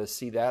like to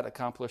see that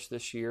accomplished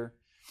this year.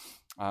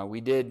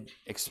 We did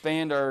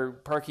expand our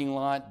parking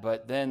lot,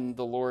 but then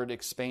the Lord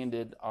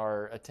expanded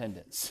our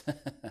attendance.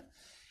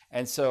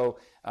 And so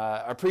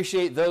I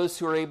appreciate those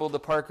who are able to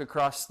park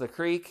across the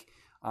creek,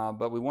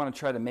 but we want to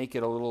try to make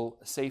it a little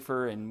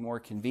safer and more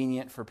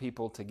convenient for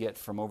people to get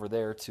from over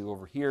there to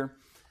over here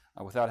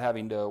without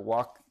having to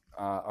walk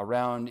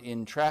around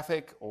in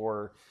traffic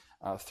or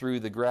through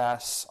the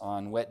grass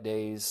on wet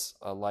days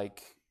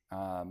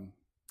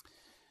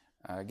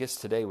I guess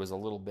today was a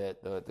little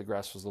bit, the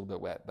grass was a little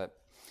bit wet, but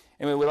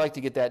anyway, we'd like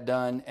to get that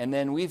done. And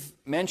then we've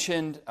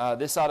mentioned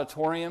this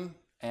auditorium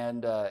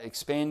and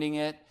expanding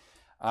it.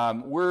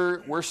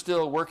 We're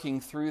still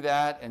working through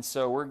that, and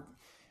so we're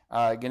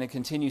going to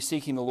continue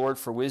seeking the Lord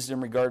for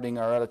wisdom regarding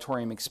our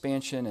auditorium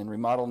expansion and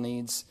remodel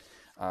needs.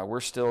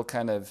 We're still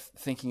kind of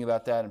thinking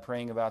about that and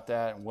praying about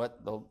that and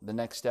what the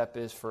next step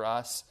is for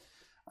us.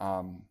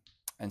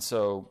 And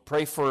so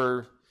pray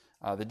for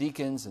the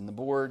deacons and the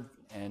board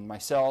and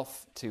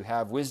myself to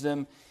have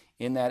wisdom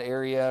in that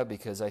area,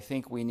 because I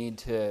think we need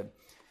to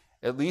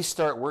at least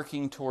start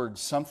working towards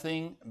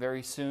something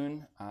very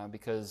soon,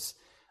 because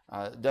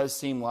it does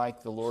seem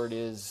like the Lord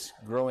is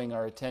growing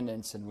our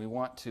attendance, and we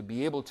want to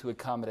be able to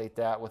accommodate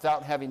that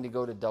without having to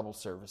go to double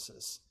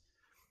services.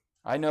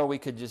 I know we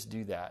could just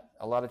do that.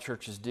 A lot of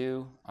churches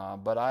do,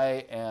 but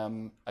I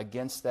am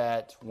against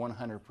that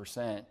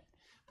 100%,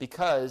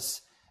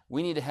 because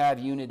we need to have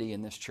unity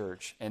in this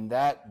church, and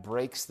that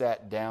breaks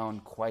that down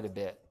quite a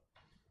bit.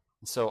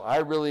 So I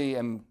really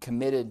am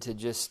committed to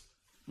just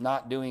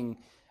not doing,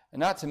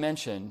 and not to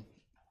mention,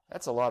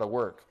 that's a lot of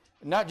work.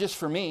 Not just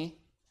for me,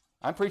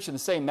 I'm preaching the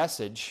same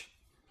message,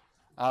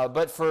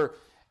 but for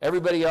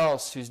everybody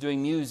else who's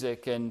doing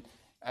music, and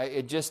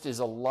it just is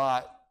a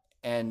lot.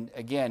 And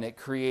again, it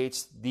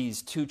creates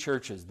these two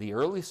churches, the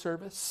early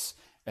service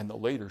and the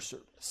later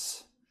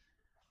service.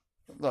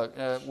 Look,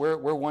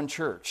 we're one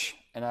church,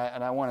 and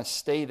I want to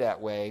stay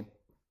that way.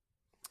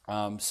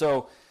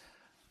 So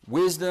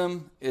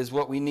wisdom is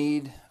what we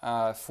need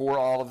for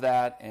all of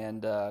that,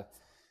 and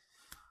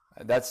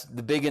that's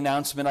the big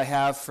announcement I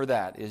have for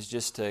that, is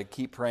just to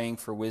keep praying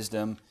for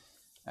wisdom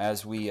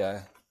as we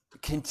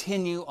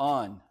continue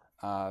on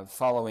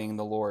following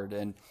the Lord.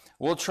 And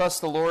we'll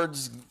trust the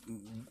Lord's,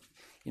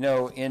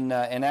 in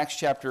Acts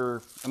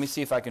chapter, let me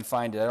see if I can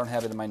find it. I don't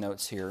have it in my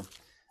notes here.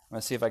 I'm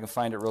going to see if I can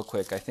find it real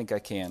quick. I think I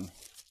can.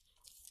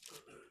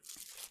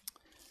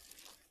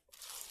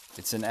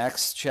 It's in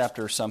Acts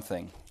chapter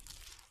something.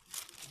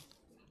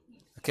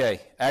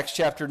 Okay, Acts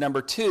chapter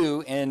number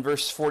 2 and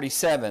verse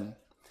 47.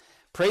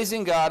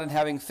 Praising God and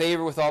having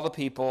favor with all the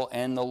people,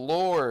 and the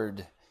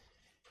Lord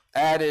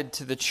added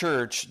to the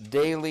church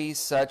daily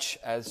such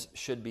as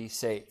should be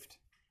saved.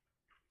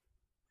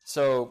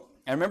 So,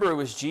 I remember it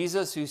was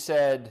Jesus who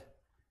said,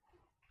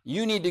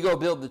 you need to go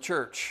build the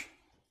church.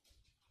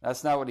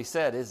 That's not what he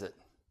said, is it?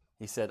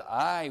 He said,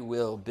 I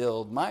will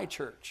build my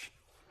church.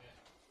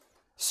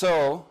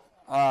 So,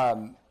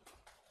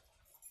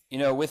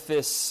 with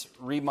this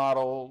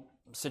remodel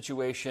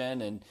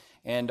situation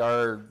and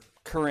our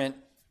current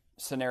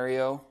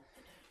scenario,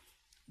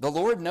 the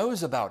Lord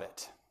knows about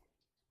it.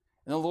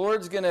 And the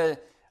Lord's going to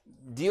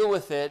deal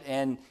with it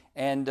and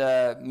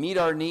meet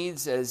our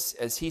needs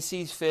as he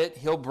sees fit.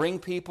 He'll bring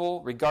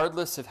people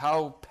regardless of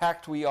how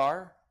packed we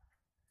are,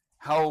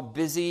 how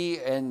busy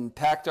and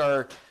packed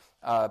our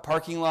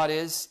parking lot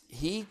is.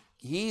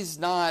 He's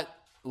not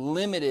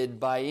limited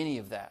by any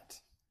of that.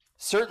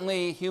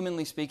 Certainly,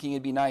 humanly speaking,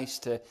 it'd be nice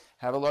to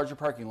have a larger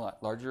parking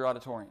lot, larger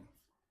auditorium.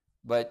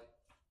 But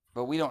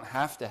we don't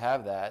have to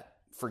have that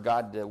for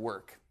God to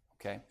work,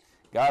 okay?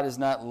 God is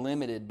not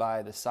limited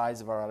by the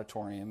size of our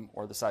auditorium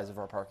or the size of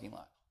our parking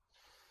lot.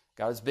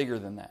 God is bigger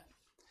than that.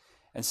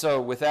 And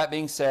so with that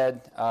being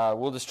said,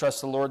 we'll just trust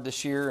the Lord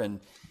this year,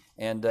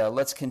 and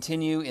let's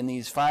continue in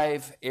these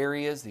 5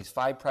 areas, these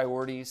 5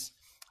 priorities.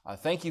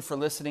 Thank you for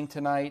listening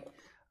tonight.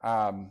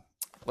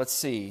 Let's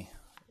see.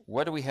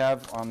 What do we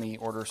have on the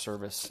order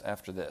service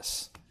after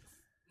this?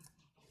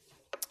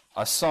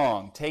 A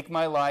song, Take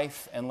My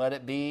Life and Let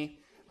It Be.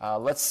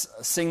 Let's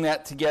sing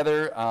that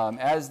together.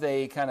 As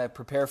they kind of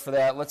prepare for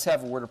that, let's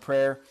have a word of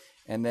prayer,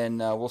 and then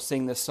we'll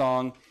sing this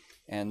song,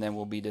 and then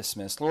we'll be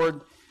dismissed.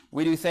 Lord,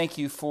 we do thank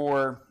you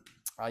for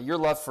your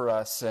love for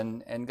us,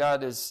 and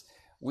God, as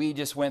we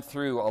just went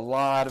through a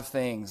lot of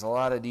things, a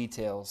lot of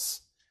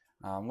details.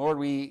 Lord,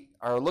 we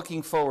are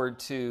looking forward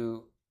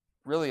to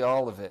really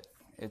all of it.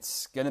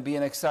 It's going to be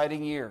an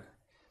exciting year.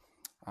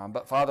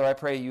 But Father, I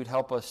pray you'd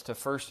help us to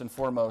first and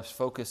foremost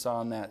focus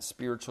on that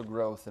spiritual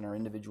growth in our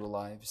individual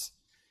lives.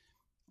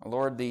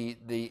 Lord,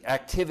 the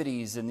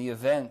activities and the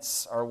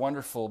events are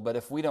wonderful, but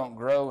if we don't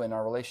grow in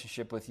our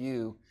relationship with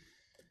you,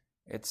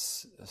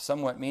 it's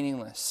somewhat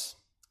meaningless.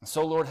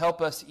 So, Lord,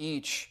 help us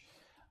each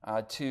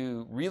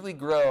to really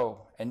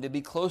grow and to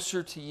be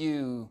closer to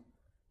you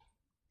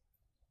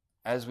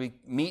as we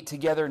meet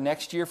together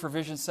next year for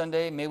Vision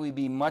Sunday. May we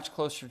be much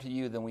closer to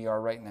you than we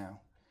are right now,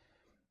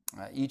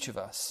 each of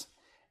us.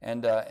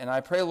 And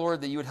I pray,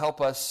 Lord, that you would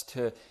help us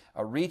to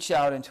reach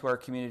out into our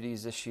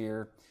communities this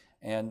year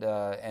and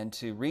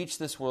to reach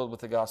this world with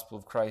the gospel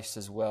of Christ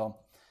as well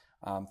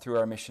through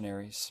our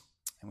missionaries.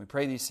 And we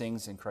pray these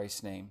things in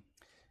Christ's name.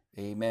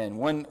 Amen.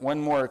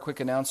 One more quick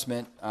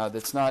announcement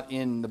that's not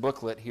in the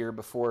booklet here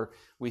before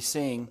we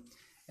sing,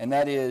 and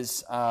that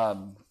is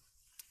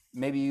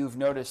maybe you've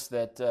noticed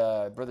that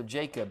Brother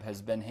Jacob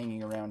has been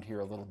hanging around here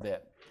a little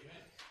bit.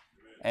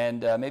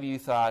 And maybe you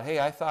thought, hey,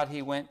 I thought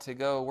he went to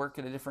go work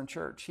at a different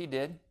church. He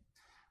did.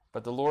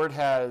 But the Lord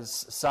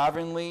has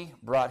sovereignly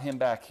brought him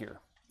back here.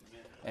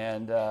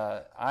 And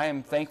I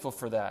am thankful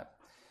for that.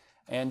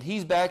 And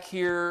he's back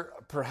here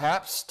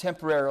perhaps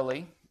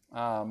temporarily.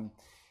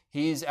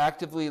 He's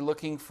actively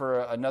looking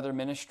for another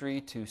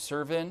ministry to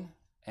serve in.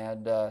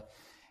 And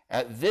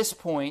at this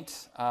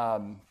point,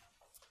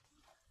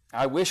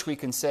 I wish we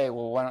can say,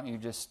 well, why don't you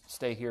just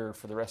stay here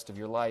for the rest of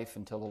your life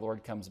until the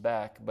Lord comes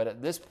back? But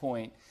at this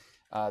point,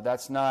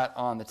 that's not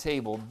on the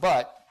table,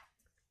 but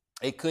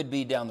it could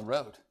be down the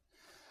road.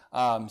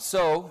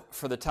 So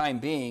for the time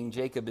being,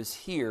 Jacob is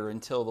here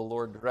until the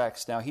Lord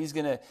directs. Now, he's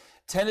going to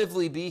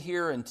tentatively be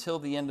here until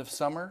the end of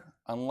summer,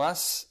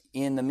 unless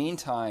in the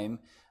meantime,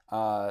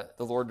 the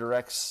Lord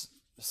directs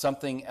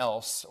something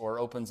else or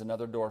opens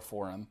another door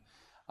for him,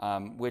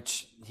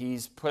 which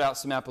he's put out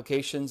some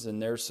applications,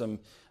 and there's some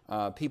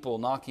people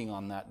knocking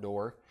on that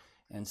door.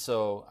 And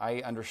so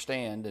I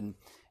understand.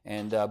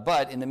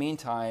 But in the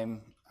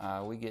meantime,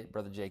 we get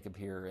Brother Jacob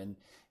here.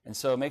 And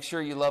so make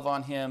sure you love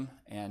on him,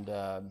 and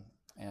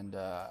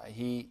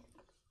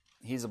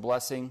he's a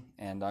blessing,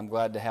 and I'm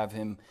glad to have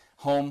him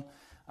home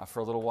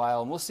for a little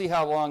while, and we'll see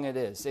how long it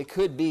is. It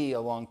could be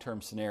a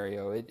long-term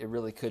scenario. It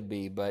really could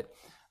be, but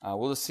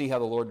we'll just see how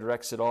the Lord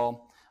directs it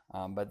all.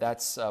 But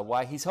that's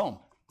why he's home,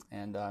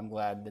 and I'm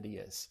glad that he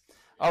is.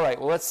 All right,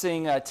 well, let's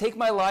sing Take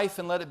My Life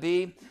and Let It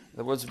Be.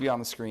 The words will be on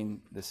the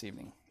screen this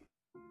evening.